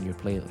track on your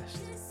playlist.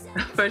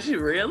 Was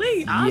you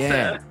really? Awesome.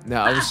 Yeah. No,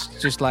 I was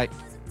just like,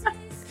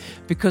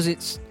 because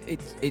it's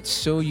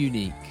so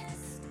unique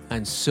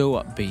and so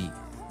upbeat.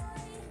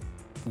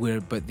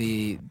 But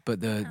the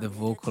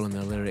vocal and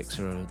the lyrics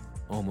are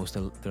almost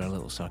they're a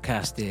little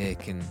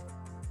sarcastic, and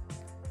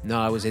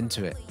no, I was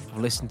into it. I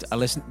listened.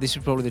 This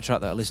is probably the track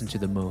that I listened to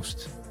the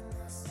most.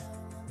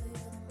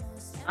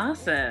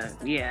 Awesome.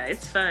 Yeah,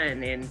 it's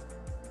fun, and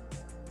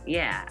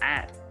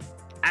yeah,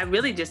 I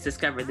really just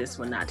discovered this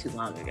one not too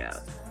long ago.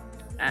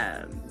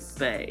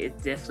 But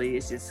it definitely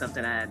is just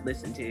something I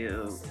listened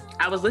to.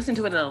 I was listening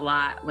to it a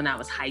lot when I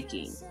was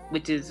hiking,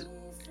 which is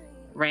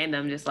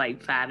random, just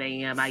like 5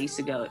 a.m. I used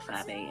to go at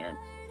 5 a.m.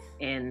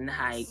 and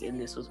hike,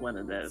 and this was one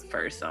of the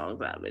first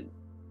songs I would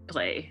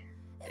play.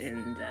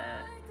 And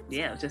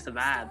yeah, it was just a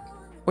vibe.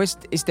 Well,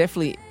 it's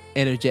definitely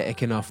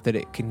energetic enough that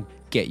it can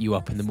get you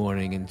up in the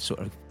morning and sort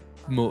of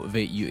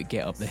motivate you to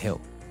get up the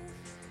hill.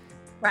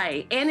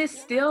 Right. And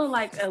it's still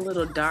like a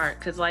little dark,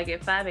 because like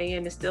at 5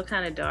 a.m. it's still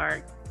kind of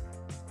dark,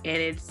 and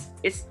it's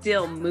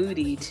still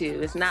moody too.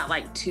 It's not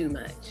like too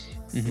much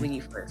when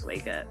you first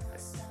wake up.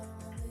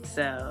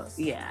 So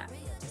yeah,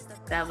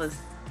 that was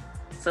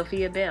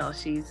Sophia Bell.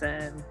 She's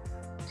a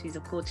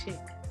cool chick.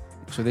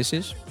 So this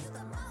is?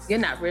 You're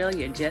not real,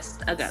 you're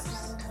just a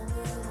ghost.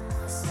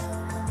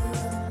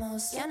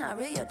 You're not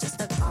real, you're just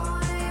a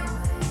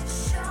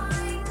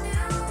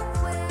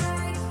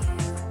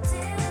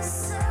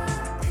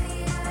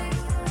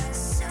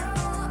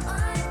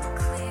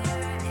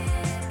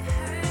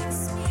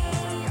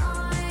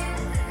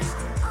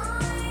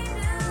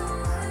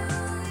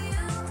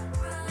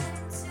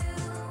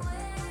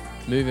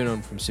Moving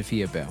on from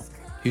Sophia Bell,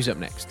 who's up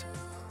next?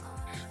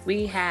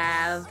 We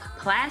have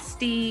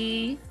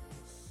Plasti.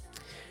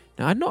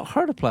 Now, I'd not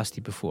heard of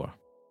Plasti before.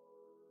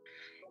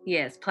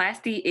 Yes,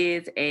 Plasti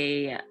is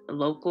a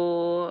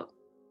local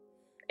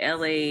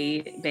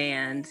LA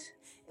band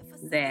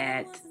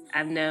that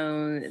I've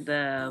known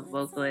the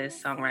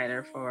vocalist,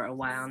 songwriter for a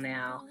while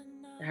now.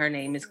 Her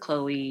name is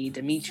Chloe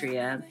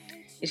Demetria.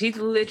 And she's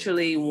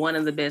literally one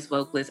of the best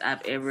vocalists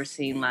I've ever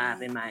seen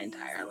live in my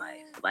entire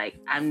life. Like,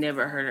 I've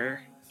never heard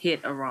her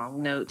hit a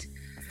wrong note.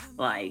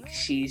 Like,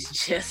 she's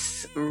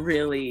just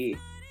really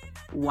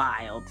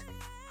wild.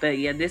 But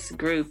yeah, this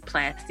group,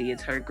 Plasti,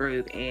 is her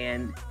group,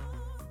 and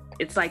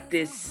it's like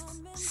this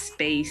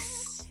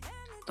space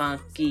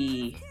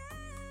funky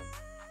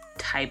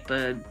type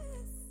of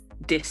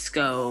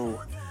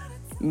disco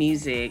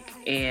music,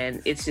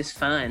 and it's just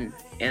fun.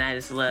 And I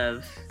just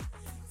love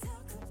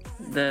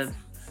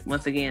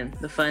once again,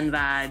 the fun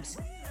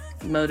vibes,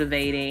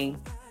 motivating,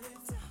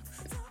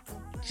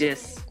 it's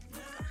just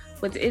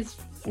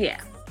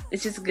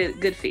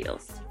good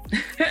feels.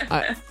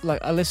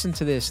 I listened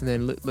to this and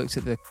then looked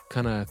at the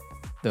kind of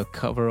the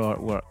cover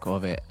artwork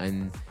of it,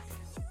 and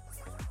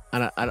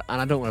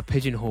I don't want to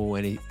pigeonhole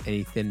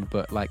anything,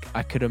 but like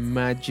I could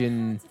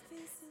imagine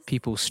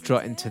people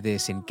strutting to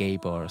this in gay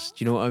bars.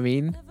 Do you know what I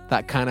mean?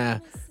 That kind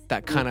of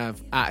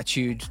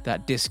attitude,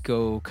 that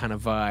disco kind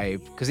of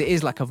vibe, because it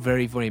is like a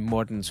very, very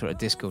modern sort of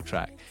disco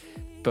track,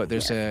 but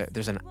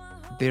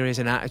there is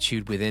an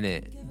attitude within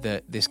it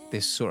that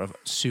this sort of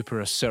super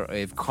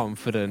assertive,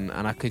 confident,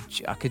 and I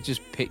could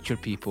just picture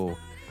people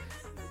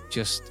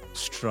just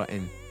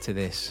strutting to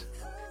this.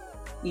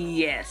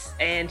 Yes,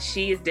 and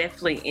she is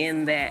definitely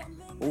in that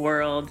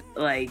world.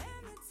 Like,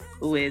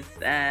 with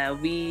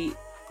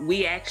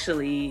we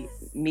actually,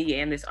 me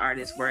and this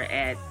artist were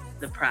at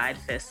the Pride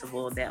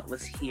Festival that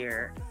was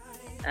here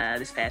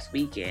this past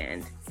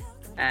weekend.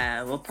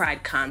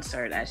 Pride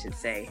concert, I should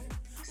say.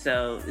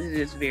 So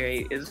it's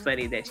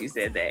funny that you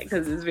said that,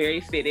 because it's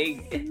very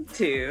fitting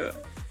to,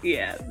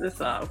 the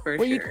song for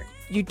sure.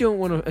 You don't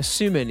want to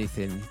assume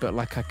anything, but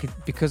like I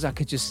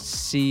could just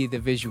see the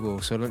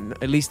visual. So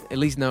at least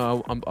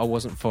now I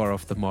wasn't far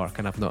off the mark,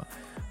 and I've not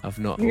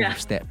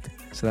overstepped.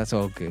 So that's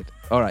all good.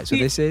 All right, so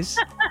this is...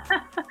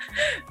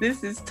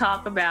 This is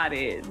Talk About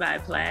It by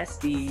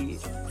Plasti.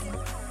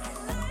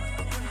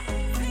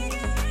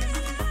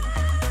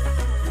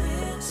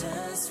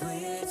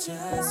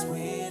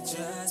 We're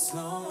just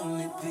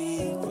lonely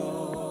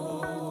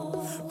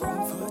people.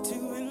 Room for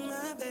two in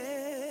my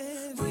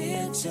bed.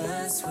 We're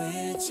just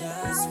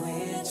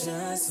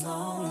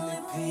lonely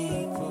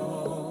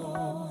people.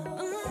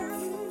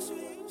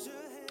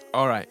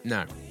 All right,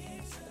 now,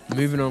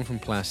 moving on from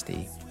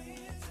Plasti,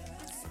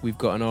 we've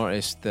got an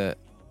artist that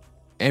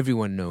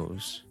everyone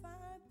knows,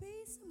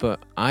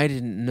 but I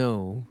didn't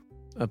know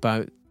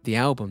about the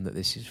album that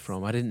this is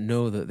from. I didn't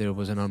know that there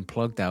was an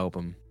Unplugged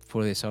album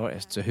for this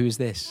artist. So who's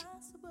this?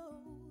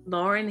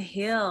 Lauryn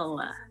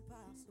Hill.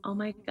 Oh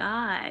my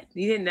God.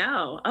 You didn't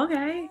know?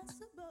 Okay.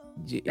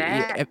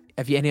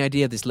 Have you any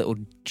idea of this little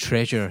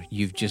treasure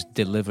you've just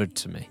delivered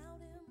to me?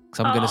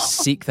 Because I'm going to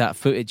seek that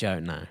footage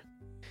out now.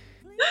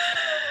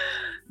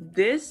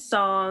 This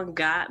song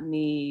got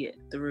me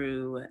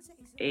through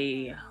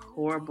a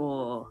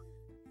horrible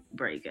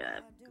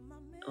breakup.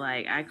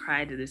 Like, I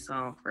cried to this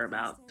song for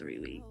about 3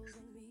 weeks.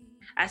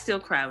 I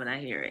still cry when I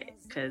hear it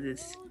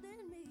because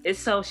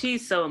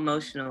she's so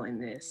emotional in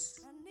this,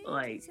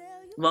 like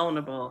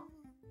vulnerable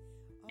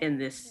in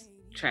this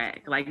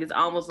track. Like, it's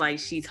almost like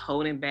she's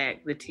holding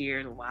back the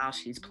tears while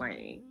she's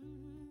playing.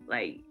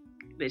 Like,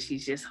 but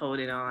she's just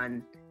holding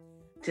on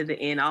to the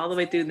end all the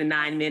way through the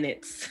 9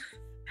 minutes.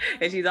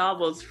 And she's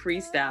almost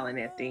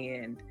freestyling at the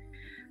end.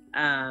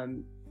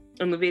 And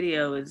the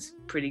video is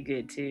pretty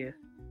good too,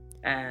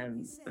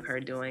 of her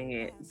doing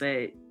it.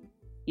 But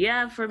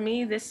yeah, for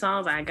me, this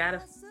song, I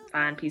gotta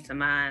find peace of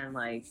mind.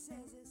 Like,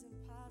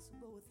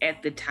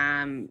 at the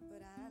time,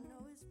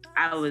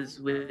 I was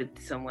with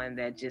someone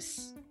that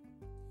just,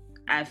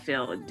 I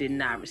felt did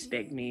not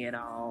respect me at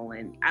all.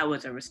 And I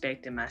wasn't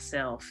respecting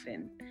myself.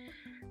 And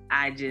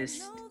I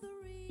just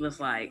was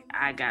like,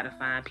 I gotta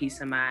find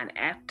peace of mind.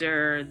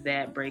 After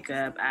that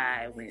breakup,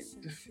 I went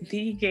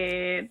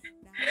vegan.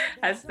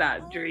 I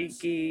stopped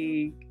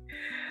drinking.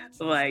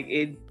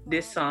 Like,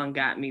 this song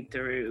got me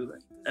through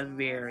a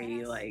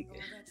very, like,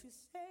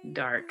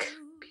 dark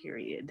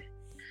period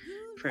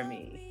for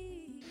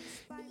me.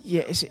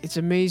 Yeah, it's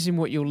amazing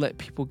what you'll let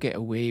people get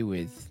away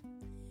with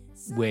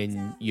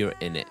when you're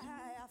in it.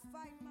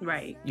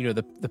 Right. You know,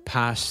 the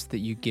pass that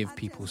you give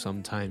people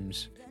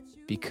sometimes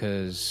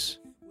because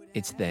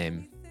it's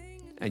them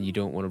and you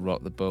don't want to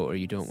rock the boat or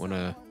you don't want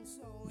to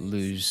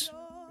lose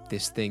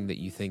this thing that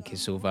you think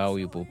is so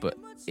valuable. But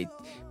it,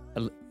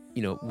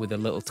 you know, with a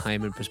little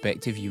time and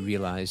perspective, you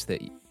realize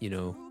that, you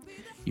know,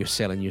 you're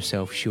selling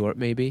yourself short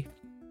maybe.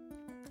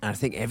 And I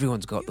think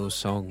everyone's got those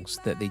songs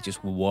that they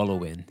just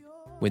wallow in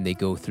when they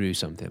go through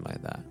something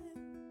like that.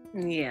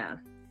 Yeah.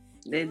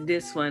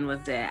 This one was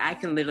that. I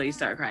can literally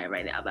start crying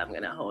right now, but I'm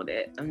going to hold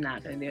it. I'm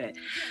not going to do it.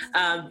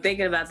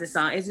 Thinking about this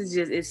song,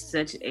 it's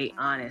such a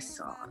honest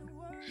song.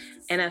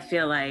 And I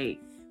feel like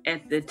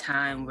at the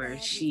time where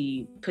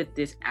she put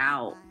this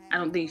out, I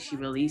don't think she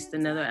released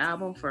another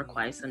album for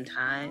quite some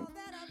time.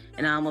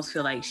 And I almost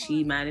feel like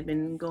she might have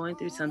been going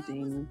through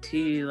something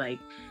too. Like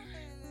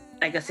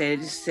I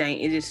said,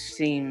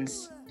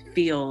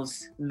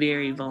 feels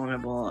very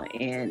vulnerable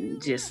and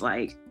just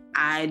like,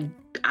 I'm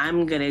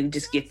gonna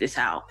just get this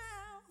out.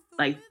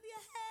 Like,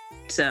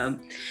 so,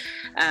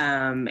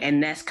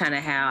 and that's kind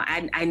of how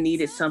I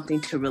needed something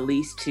to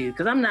release to,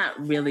 because I'm not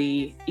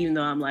really, even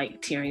though I'm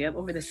like tearing up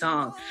over the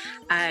song,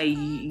 I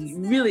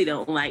really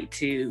don't like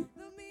to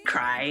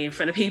cry in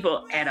front of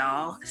people at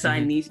all. So I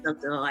need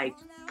something to like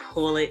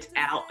pull it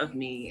out of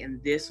me.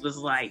 And this was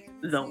like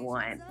the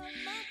one.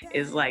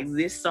 It's like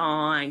this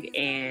song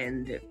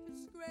and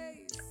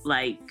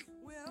like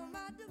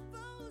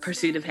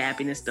Pursuit of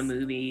Happiness, the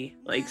movie,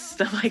 like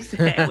stuff like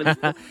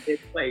that.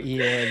 Like,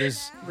 yeah,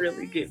 there's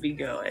really get me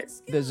going.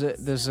 There's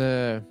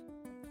a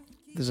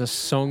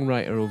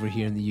songwriter over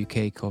here in the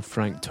UK called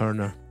Frank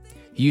Turner.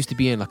 He used to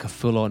be in like a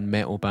full-on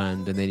metal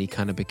band, and then he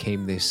kind of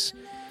became this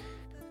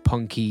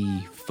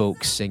punky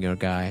folk singer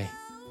guy.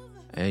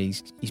 And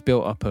he's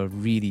built up a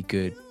really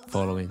good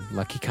following.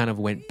 Like, he kind of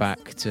went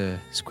back to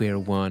square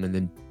one and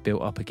then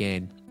built up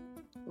again.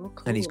 Oh,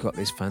 cool. And he's got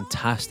this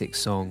fantastic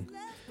song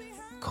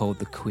called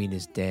The Queen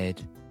is Dead,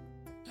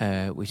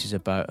 which is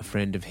about a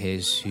friend of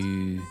his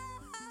who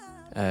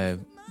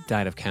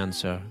died of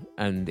cancer.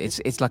 And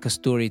it's like a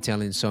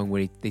storytelling song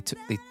where they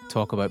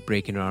talk about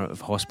breaking her out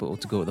of hospital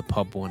to go to the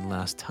pub one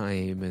last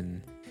time.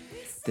 And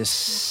the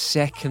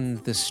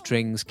second the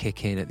strings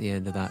kick in at the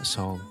end of that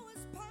song,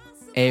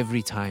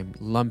 every time,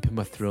 lump in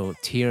my throat,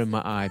 tear in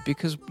my eye,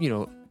 because, you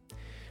know,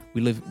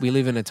 we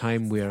live in a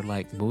time where,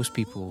 like, most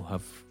people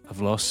have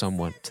lost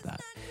someone to that.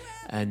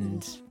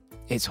 And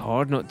it's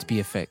hard not to be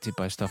affected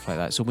by stuff like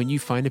that. So when you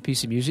find a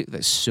piece of music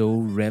that's so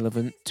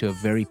relevant to a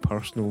very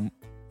personal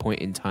point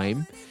in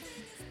time,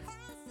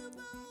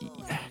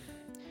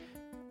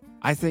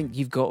 I think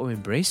you've got to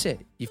embrace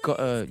it. You've got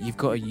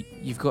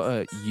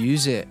to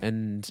use it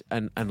and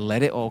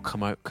let it all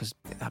come out, because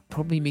that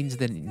probably means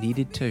that it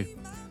needed to,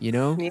 you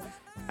know. Yeah.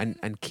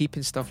 and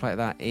keeping stuff like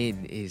that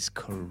in is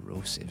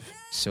corrosive.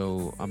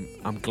 So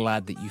I'm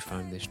glad that you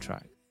found this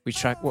track. Which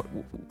track?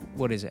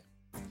 What is it?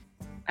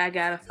 I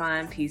Gotta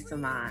Find Peace of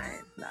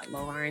Mind by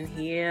Lauryn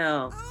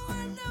Hill.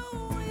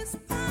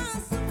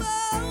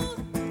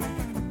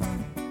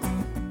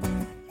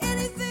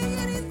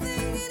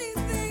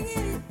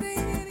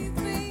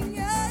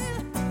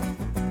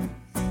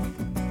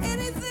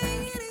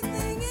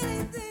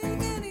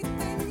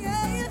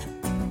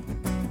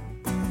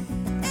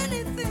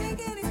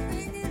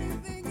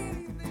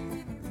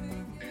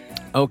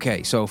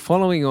 Okay, so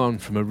following on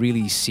from a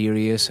really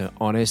serious and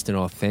honest and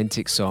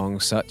authentic song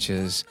such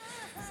as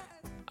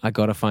I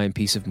Gotta Find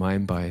Peace of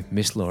Mind by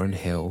Miss Lauryn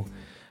Hill,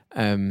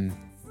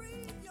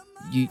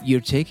 you're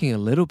taking a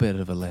little bit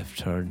of a left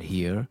turn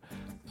here.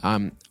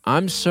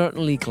 I'm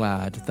certainly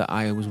glad that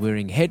I was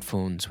wearing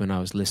headphones when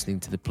I was listening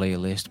to the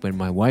playlist when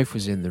my wife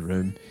was in the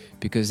room,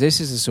 because this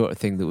is the sort of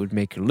thing that would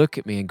make her look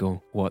at me and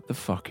go, "What the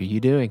fuck are you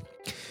doing?"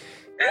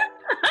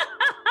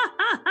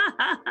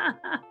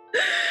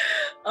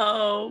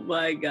 Oh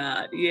my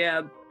God.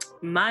 Yeah.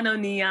 Mono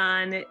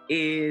Neon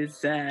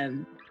is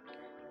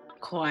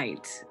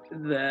quite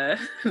the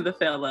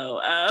fellow.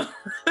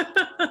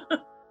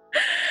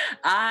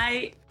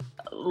 I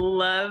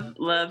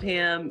love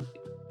him,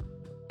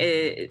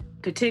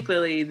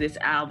 particularly this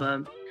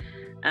album,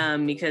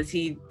 because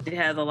he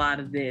has a lot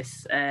of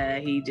this.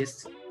 He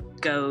just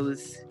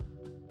goes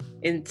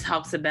and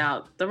talks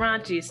about the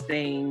raunchiest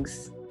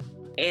things,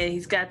 and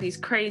he's got these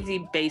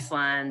crazy bass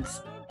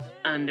lines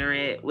under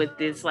it with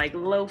this like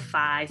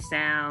lo-fi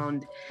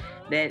sound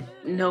that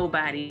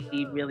nobody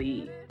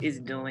really is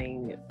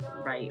doing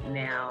right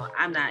now.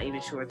 I'm not even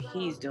sure if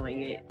he's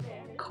doing it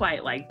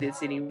quite like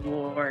this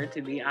anymore,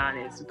 to be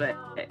honest, but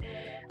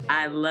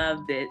I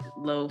love that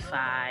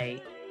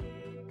lo-fi,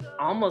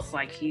 almost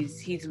like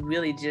he's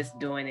really just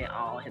doing it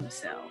all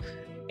himself,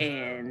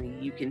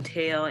 and you can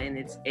tell, and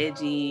it's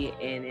edgy,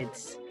 and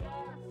it's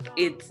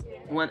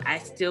one, I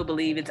still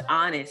believe it's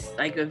honest,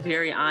 like a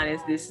very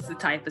honest, this is the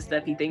type of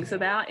stuff he thinks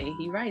about and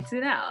he writes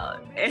it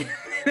out. And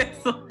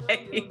it's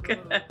like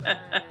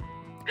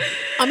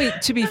I mean,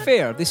 to be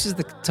fair, this is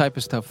the type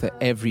of stuff that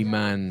every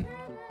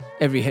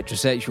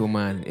heterosexual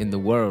man in the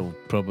world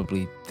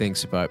probably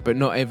thinks about, but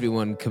not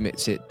everyone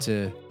commits it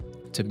to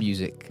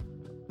music.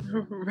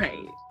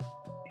 Right.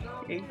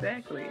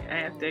 Exactly. I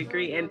have to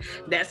agree. And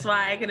that's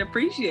why I can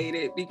appreciate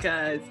it,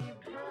 because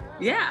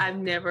yeah, I've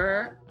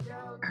never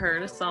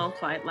heard a song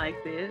quite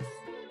like this,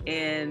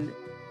 and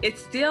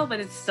it's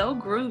so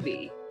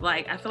groovy.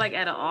 Like, I feel like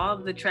out of all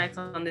of the tracks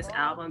on this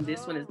album,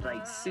 this one is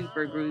like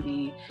super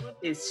groovy.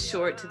 It's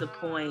short to the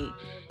point,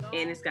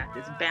 and it's got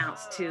this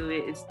bounce to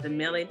it. It's the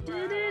melody,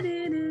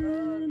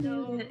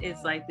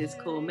 it's like this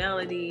cool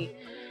melody.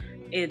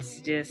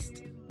 It's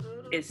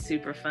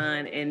super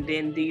fun. And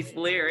then these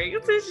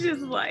lyrics, it's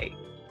just like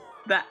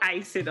the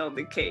icing on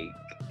the cake.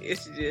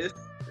 It's just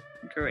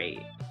great.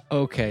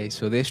 Okay,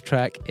 so this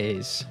track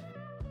is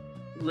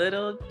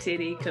Little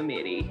Titty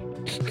Committee.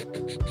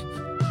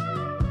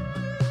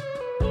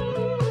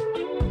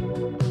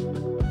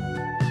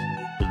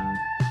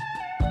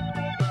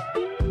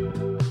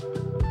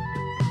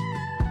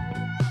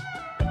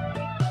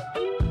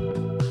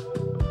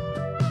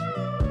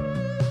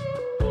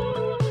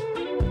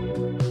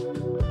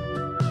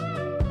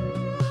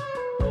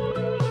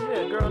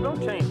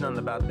 Don't change nothing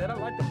about that. I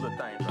like them little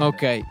things.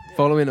 Okay,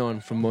 following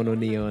on from Mono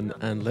Neon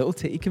and Little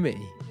Titty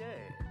Committee,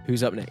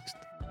 who's up next?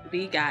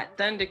 We got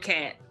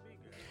Thundercat,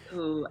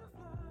 who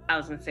I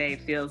was gonna say I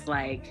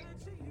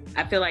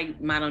feel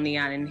like Mono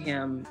Neon and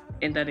him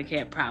and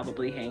Thundercat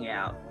probably hang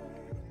out.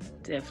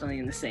 Definitely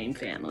in the same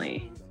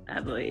family,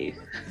 I believe.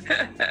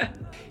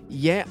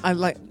 Yeah, I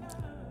like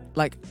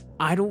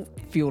I don't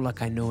feel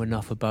like I know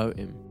enough about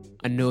him.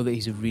 I know that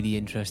he's a really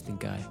interesting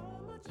guy,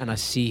 and I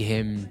see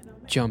him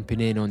jumping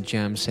in on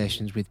jam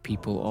sessions with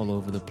people all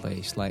over the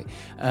place. Like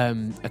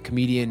a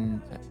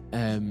comedian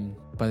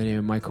by the name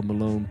of Michael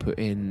Malone put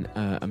in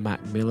a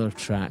Mac Miller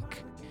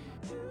track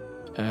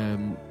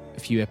a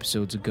few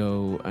episodes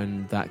ago,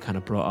 and that kind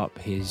of brought up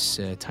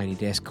his Tiny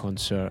Desk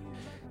concert,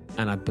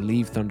 and I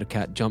believe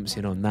Thundercat jumps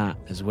in on that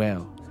as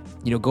well.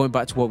 You know, going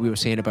back to what we were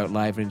saying about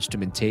live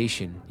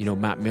instrumentation, you know,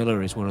 Mac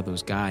Miller is one of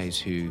those guys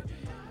who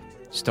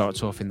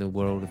starts off in the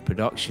world of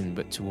production,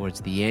 but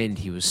towards the end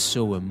he was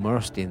so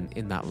immersed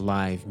in that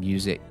live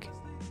music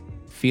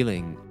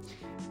feeling,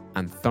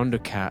 and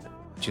Thundercat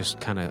just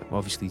kind of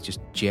obviously just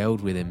gelled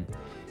with him.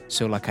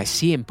 So like I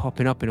see him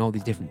popping up in all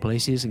these different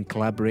places and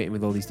collaborating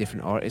with all these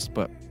different artists,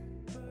 but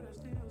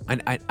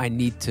I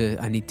need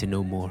to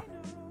know more.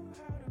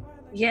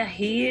 Yeah,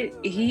 he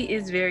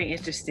is very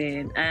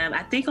interesting.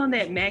 I think on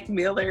that Mac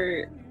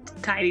Miller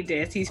Tiny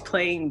Desk, he's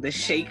playing the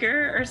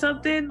shaker or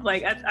something.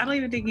 Like I don't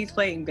even think he's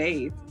playing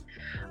bass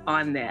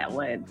on that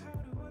one,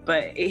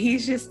 but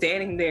he's just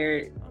standing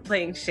there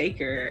playing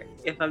shaker,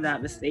 if I'm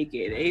not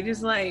mistaken.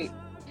 And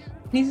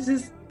he's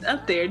just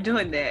up there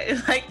doing that.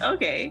 It's like,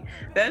 okay,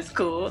 that's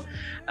cool.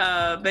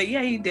 But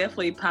yeah, he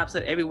definitely pops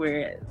up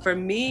everywhere. For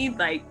me,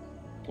 like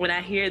when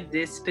I hear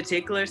this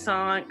particular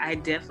song, I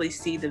definitely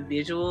see the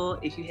visual.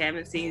 If you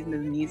haven't seen the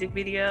music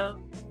video,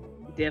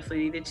 you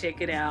definitely need to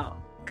check it out,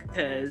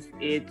 because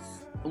it's,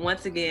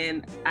 once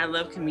again, I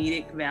love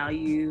comedic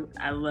value.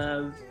 I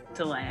love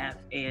to laugh,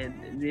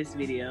 and this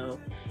video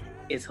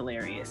is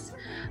hilarious.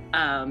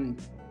 And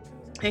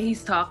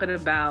he's talking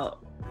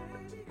about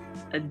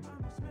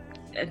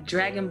a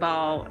Dragon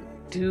Ball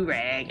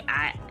do-rag.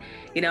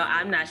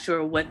 I'm not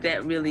sure what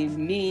that really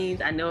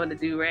means. I know what a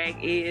do-rag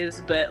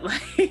is, but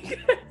like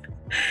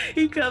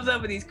he comes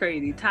up with these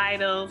crazy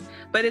titles,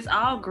 but it's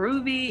all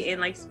groovy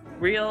and like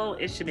real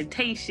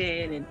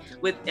instrumentation and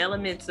with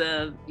elements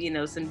of,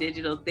 some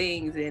digital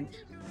things. And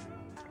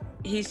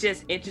he's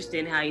just interested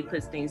in how he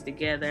puts things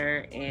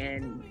together.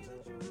 And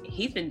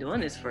he's been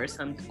doing this for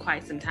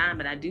quite some time,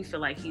 but I do feel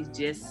like he's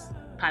just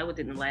probably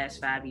within the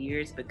last 5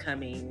 years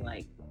becoming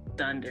like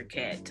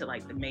Thundercat to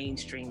like the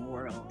mainstream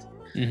world.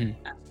 Mm-hmm.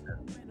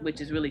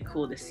 Which is really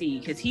cool to see,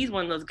 because he's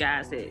one of those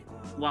guys that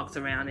walks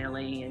around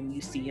LA and you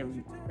see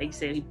him, like you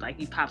said,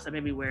 he pops up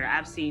everywhere.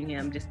 I've seen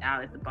him just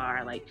out at the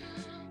bar. Like,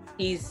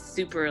 he's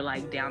super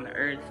like down to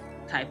earth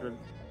type of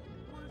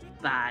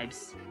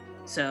vibes.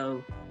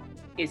 So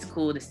it's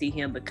cool to see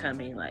him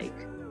becoming like,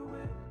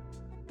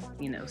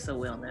 so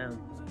well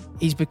known.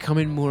 He's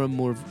becoming more and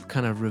more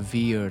kind of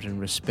revered and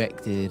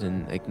respected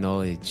and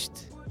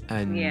acknowledged.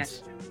 And,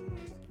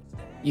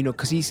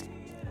 because he's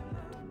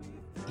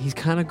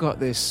kind of got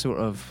this sort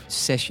of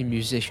session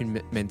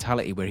musician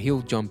mentality where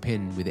he'll jump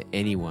in with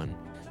anyone.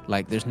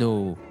 Like, there's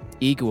no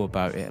ego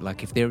about it.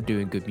 Like, if they're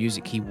doing good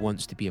music, he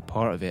wants to be a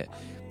part of it.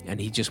 And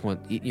he doesn't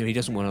want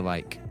to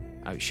like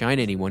outshine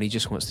anyone. He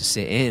just wants to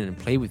sit in and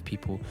play with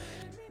people.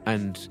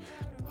 And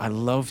I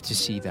love to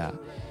see that.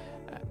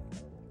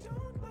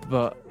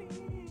 But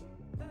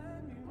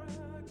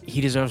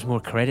he deserves more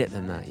credit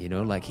than that,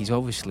 Like, he's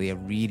obviously a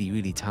really,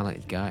 really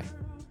talented guy.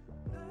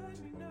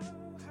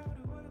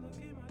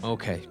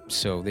 Okay,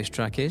 so this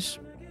track is?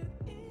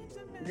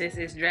 This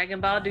is Dragon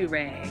Ball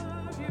Do-Rag.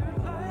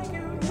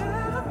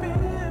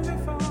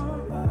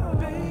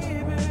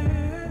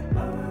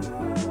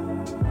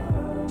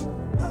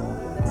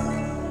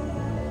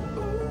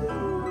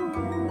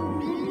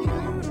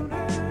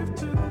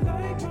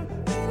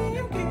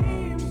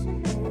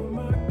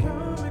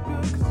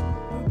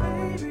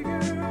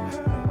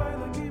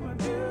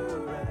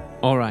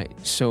 All right,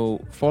 so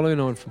following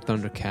on from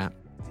Thundercat,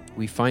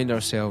 we find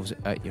ourselves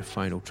at your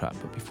final track.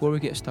 But before we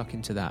get stuck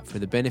into that, for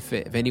the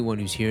benefit of anyone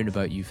who's hearing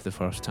about you for the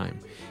first time,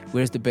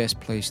 where's the best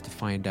place to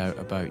find out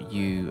about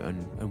you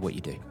and what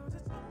you do?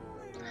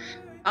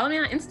 Follow me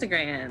on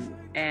Instagram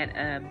at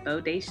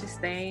Bodacious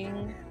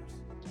Thing.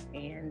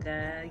 And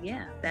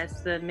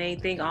that's the main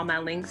thing. All my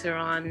links are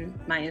on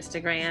my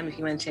Instagram. If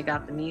you want to check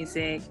out the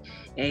music,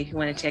 and if you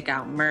want to check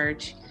out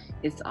merch,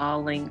 it's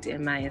all linked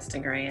in my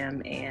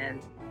Instagram. And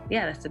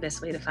that's the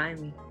best way to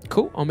find me.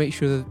 Cool. I'll make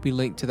sure that we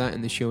link to that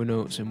in the show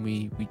notes, and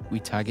we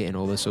tag it in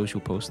all the social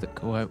posts that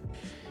go out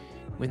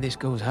when this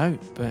goes out.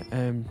 But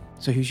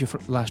so who's your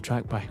last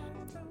track by?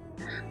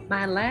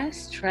 My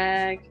last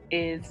track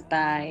is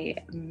by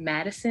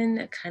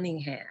Madison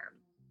Cunningham.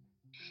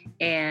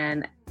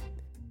 And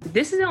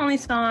this is the only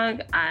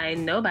song I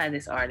know by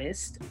this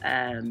artist.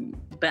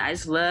 But I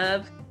just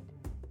love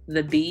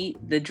the beat.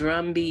 The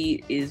drum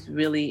beat is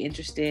really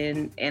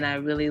interesting, and I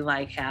really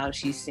like how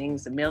she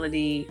sings the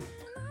melody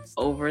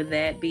over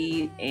that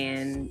beat.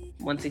 And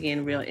once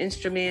again, real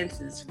instruments.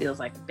 This feels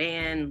like a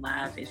band,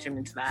 live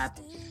instruments vibe.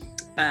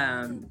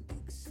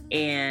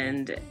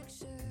 And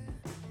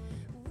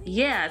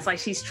it's like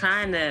she's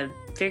trying to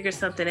figure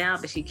something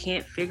out, but she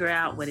can't figure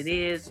out what it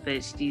is.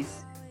 But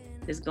she's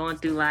just going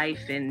through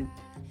life, and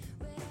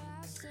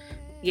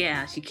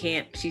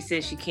she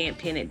says she can't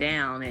pin it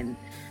down. And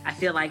I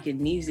feel like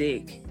in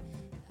music,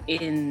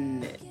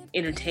 in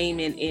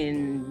entertainment,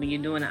 when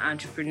you're doing an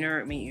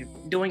entrepreneur, when you're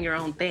doing your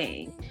own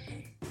thing,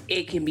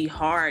 it can be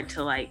hard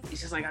to it's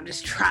just like, I'm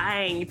just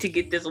trying to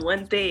get this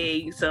one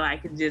thing so I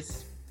can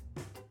just,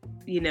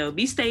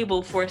 be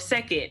stable for a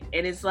second.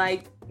 And it's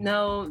like,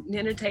 no,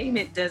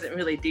 entertainment doesn't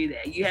really do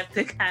that. You have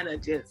to kind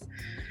of just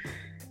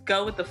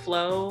go with the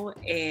flow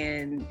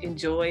and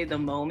enjoy the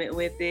moment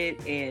with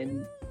it.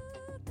 And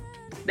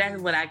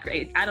that's what I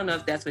create. I don't know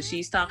if that's what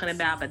she's talking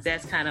about, but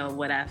that's kind of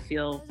what I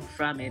feel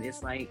from it.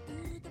 It's like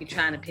you're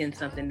trying to pin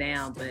something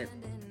down, but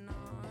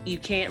you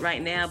can't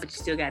right now, but you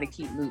still got to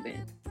keep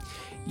moving.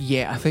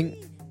 Yeah, I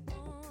think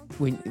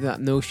when that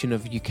notion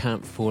of you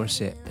can't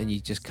force it and you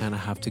just kind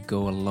of have to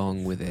go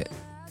along with it.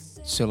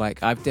 So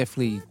like I've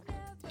definitely,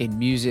 in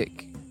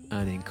music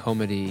and in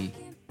comedy,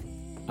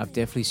 I've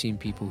definitely seen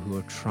people who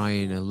are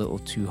trying a little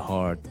too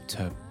hard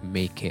to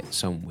make it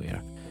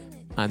somewhere,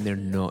 and they're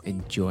not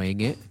enjoying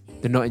it.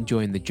 They're not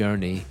enjoying the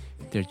journey.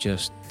 They're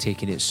just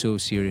taking it so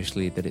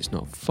seriously that it's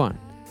not fun.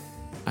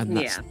 And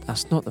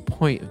that's not the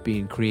point of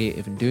being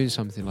creative and doing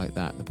something like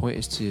that. The point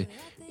is to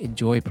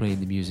enjoy playing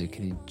the music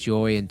and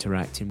enjoy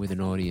interacting with an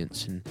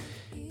audience and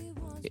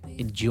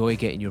enjoy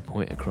getting your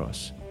point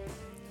across.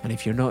 And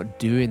if you're not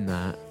doing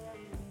that,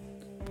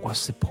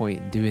 what's the point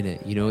in doing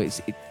it?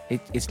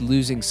 it's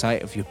losing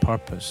sight of your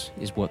purpose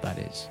is what that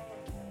is.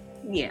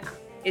 Yeah,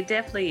 it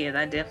definitely is.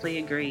 I definitely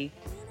agree.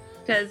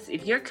 Because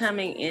if you're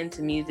coming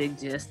into music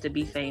just to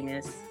be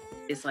famous,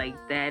 it's like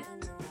that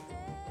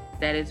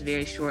is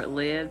very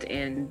short-lived,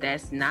 and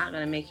that's not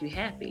going to make you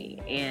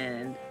happy.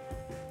 And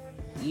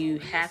you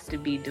have to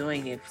be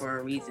doing it for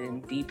a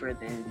reason deeper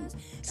than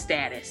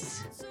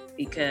status,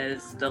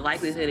 because the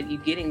likelihood of you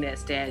getting that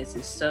status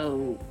is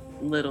so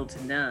little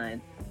to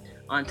none.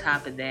 On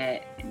top of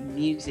that,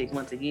 music,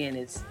 once again,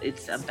 it's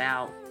a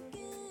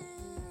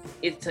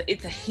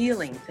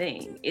healing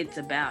thing. It's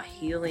about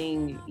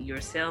healing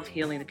yourself,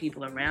 healing the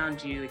people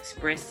around you,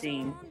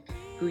 expressing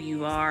who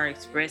you are,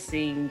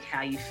 expressing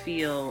how you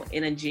feel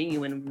in a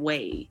genuine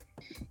way.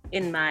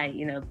 In my,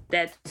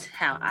 that's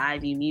how I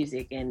view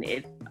music. And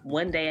if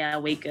one day I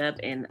wake up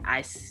and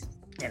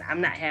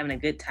I'm not having a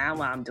good time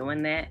while I'm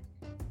doing that,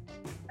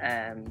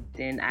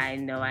 then I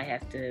know I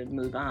have to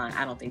move on.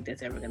 I don't think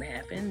that's ever going to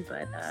happen,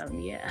 but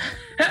yeah.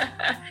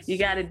 You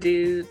got to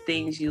do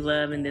things you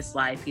love in this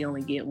life. You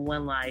only get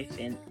one life,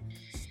 and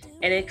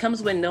it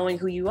comes with knowing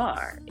who you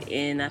are.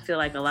 And I feel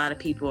like a lot of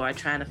people are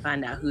trying to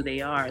find out who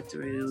they are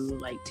through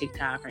like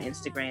TikTok or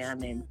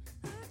Instagram, and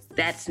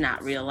that's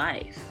not real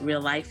life.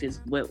 Real life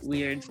is what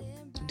we're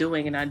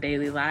doing in our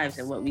daily lives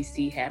and what we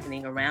see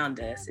happening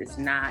around us. It's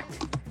not,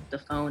 the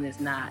phone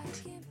is not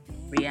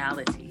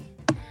reality.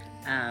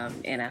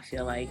 And I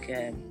feel like,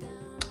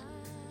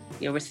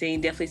 we're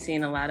definitely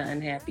seeing a lot of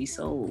unhappy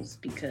souls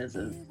because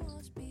of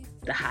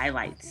the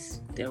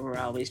highlights that we're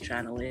always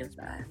trying to live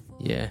by.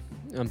 Yeah,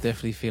 I'm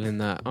definitely feeling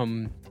that.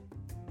 I'm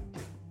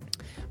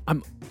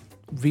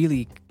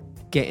really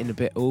getting a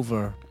bit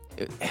over.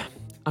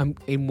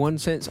 In one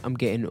sense, I'm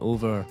getting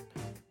over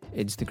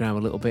Instagram a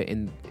little bit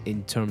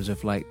in terms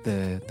of like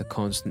the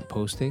constant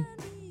posting.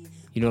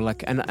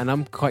 Like, and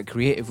I'm quite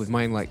creative with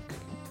mine. Like,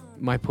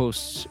 my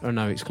posts are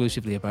now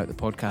exclusively about the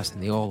podcast,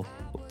 and they all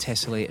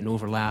tessellate and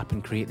overlap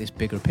and create this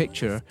bigger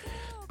picture,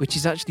 which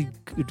is actually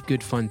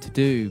good fun to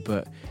do.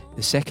 But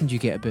the second you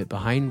get a bit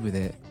behind with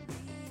it,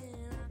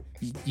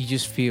 you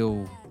just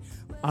feel,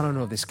 I don't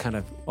know, this kind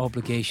of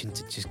obligation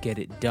to just get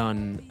it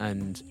done.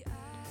 And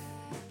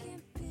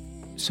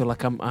so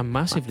like I'm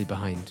massively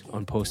behind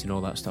on posting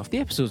all that stuff. The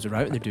episodes are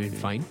out and they're doing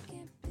fine,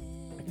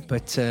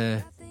 but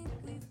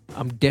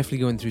I'm definitely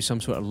going through some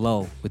sort of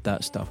lull with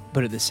that stuff.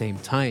 But at the same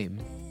time,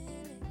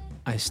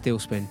 I still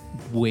spend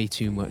way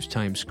too much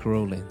time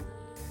scrolling,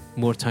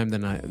 more time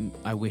than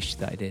I wish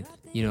that I did.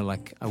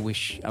 Like I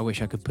wish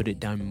I could put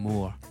it down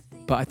more.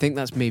 But I think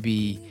that's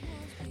maybe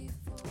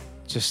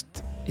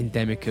just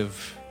endemic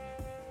of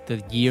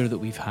the year that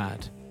we've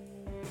had.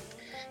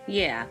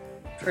 Yeah,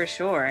 for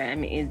sure. I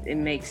mean, it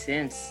makes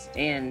sense.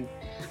 And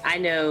I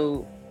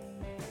know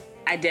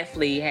I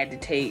definitely had to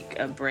take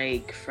a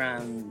break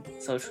from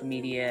social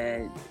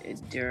media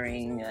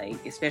during,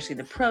 like, especially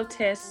the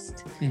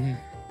protest. Mm-hmm.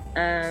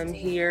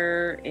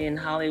 Here in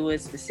Hollywood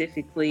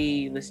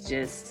specifically was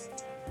just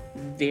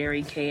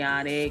very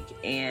chaotic,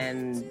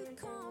 and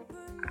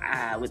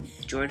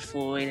with George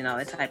Floyd and all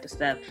that type of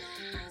stuff.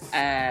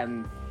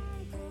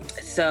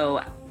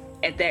 So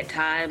at that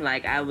time,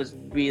 like, I was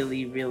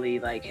really, really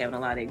like having a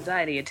lot of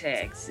anxiety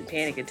attacks and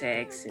panic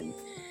attacks, and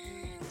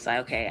it's like,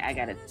 okay, I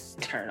gotta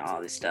turn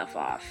all this stuff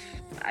off.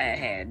 I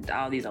had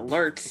all these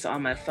alerts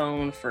on my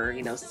phone for,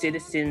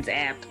 Citizens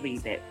app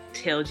that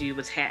tells you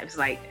what's happening. It's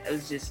like, it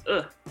was just,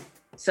 ugh.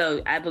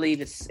 So I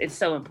believe it's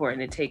so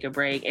important to take a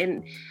break.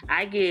 And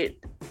I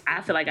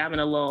feel like I'm in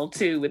a lull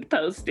too with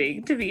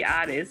posting, to be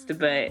honest,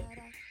 but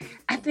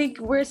I think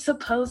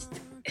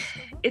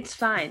it's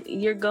fine.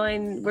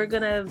 We're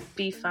gonna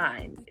be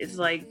fine. It's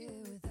like,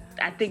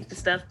 I think the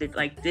stuff that,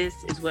 like, this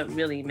is what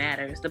really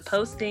matters. The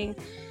posting,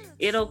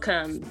 it'll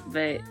come,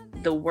 but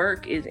the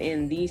work is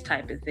in these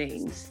type of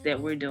things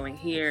that we're doing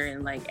here,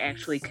 and like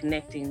actually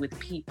connecting with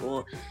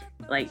people,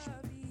 like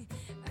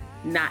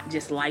not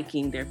just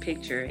liking their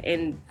picture.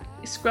 And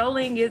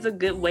scrolling is a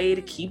good way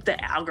to keep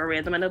the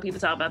algorithm. I know people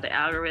talk about the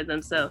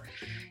algorithm, so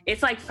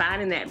it's like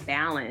finding that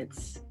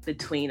balance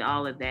between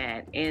all of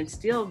that and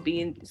still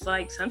being, it's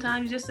like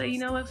sometimes you just say, you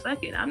know what,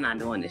 fuck it, I'm not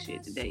doing this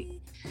shit today.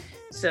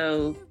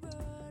 So,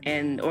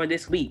 or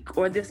this week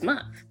or this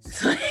month.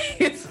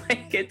 It's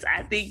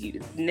I think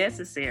it's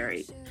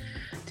necessary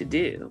to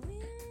do.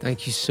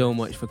 Thank you so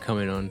much for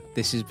coming on.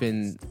 This has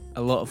been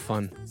a lot of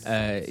fun.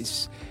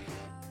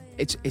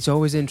 It's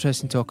always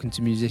interesting talking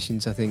to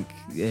musicians. I think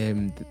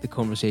the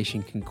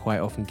conversation can quite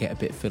often get a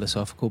bit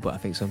philosophical, but I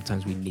think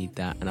sometimes we need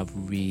that, and I've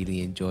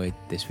really enjoyed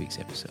this week's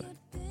episode.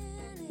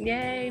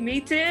 Yay,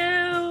 me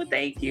too.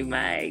 Thank you,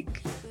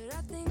 Mike.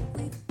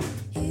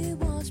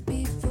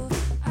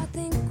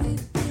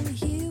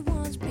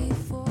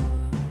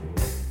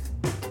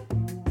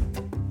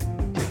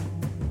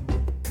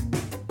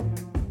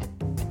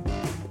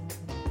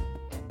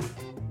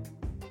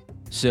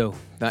 So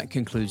that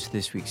concludes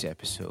this week's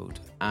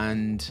episode,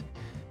 and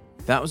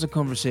that was a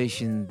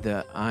conversation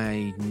that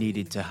I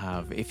needed to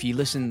have. If you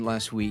listened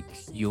last week,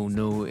 you'll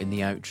know in the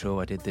outro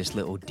I did this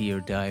little Dear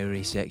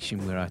Diary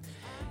section where I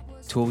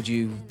told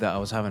you that I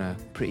was having a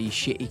pretty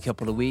shitty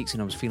couple of weeks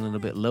and I was feeling a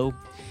bit low.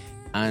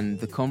 And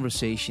the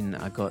conversation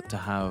I got to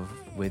have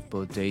with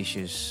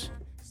Bodacious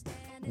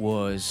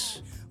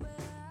was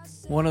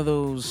one of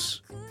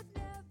those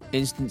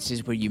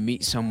instances where you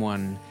meet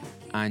someone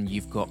and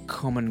you've got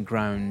common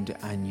ground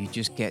and you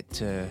just get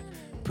to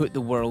put the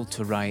world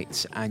to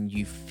rights and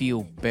you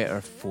feel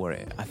better for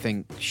it. I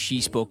think she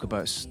spoke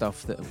about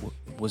stuff that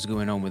was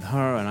going on with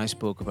her and I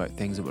spoke about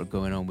things that were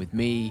going on with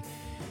me,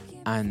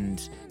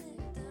 and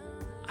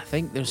I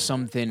think there's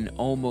something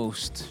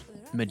almost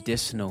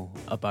medicinal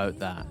about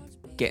that.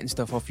 Getting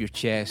stuff off your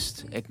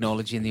chest,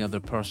 acknowledging the other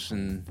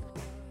person,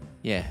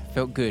 yeah,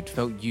 felt good,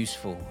 felt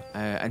useful.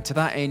 And to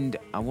that end,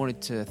 I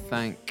wanted to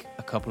thank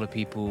a couple of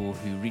people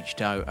who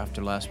reached out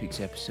after last week's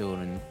episode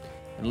and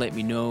let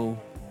me know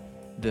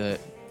that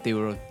they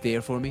were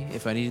there for me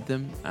if I needed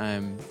them.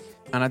 And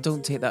I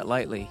don't take that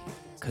lightly,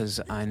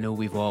 because I know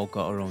we've all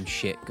got our own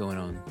shit going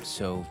on.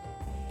 So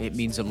it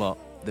means a lot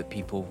that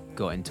people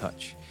got in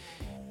touch.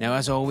 Now,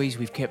 as always,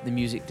 we've kept the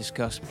music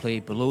discussed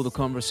played below the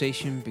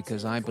conversation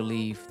because I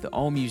believe that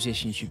all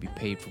musicians should be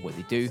paid for what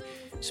they do.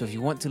 So if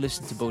you want to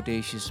listen to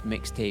Bodacious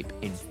mixtape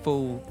in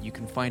full, you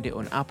can find it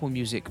on Apple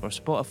Music or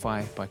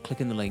Spotify by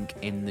clicking the link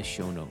in the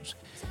show notes.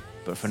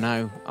 But for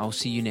now, I'll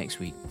see you next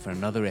week for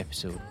another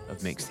episode of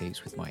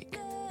Mixtapes with Mike.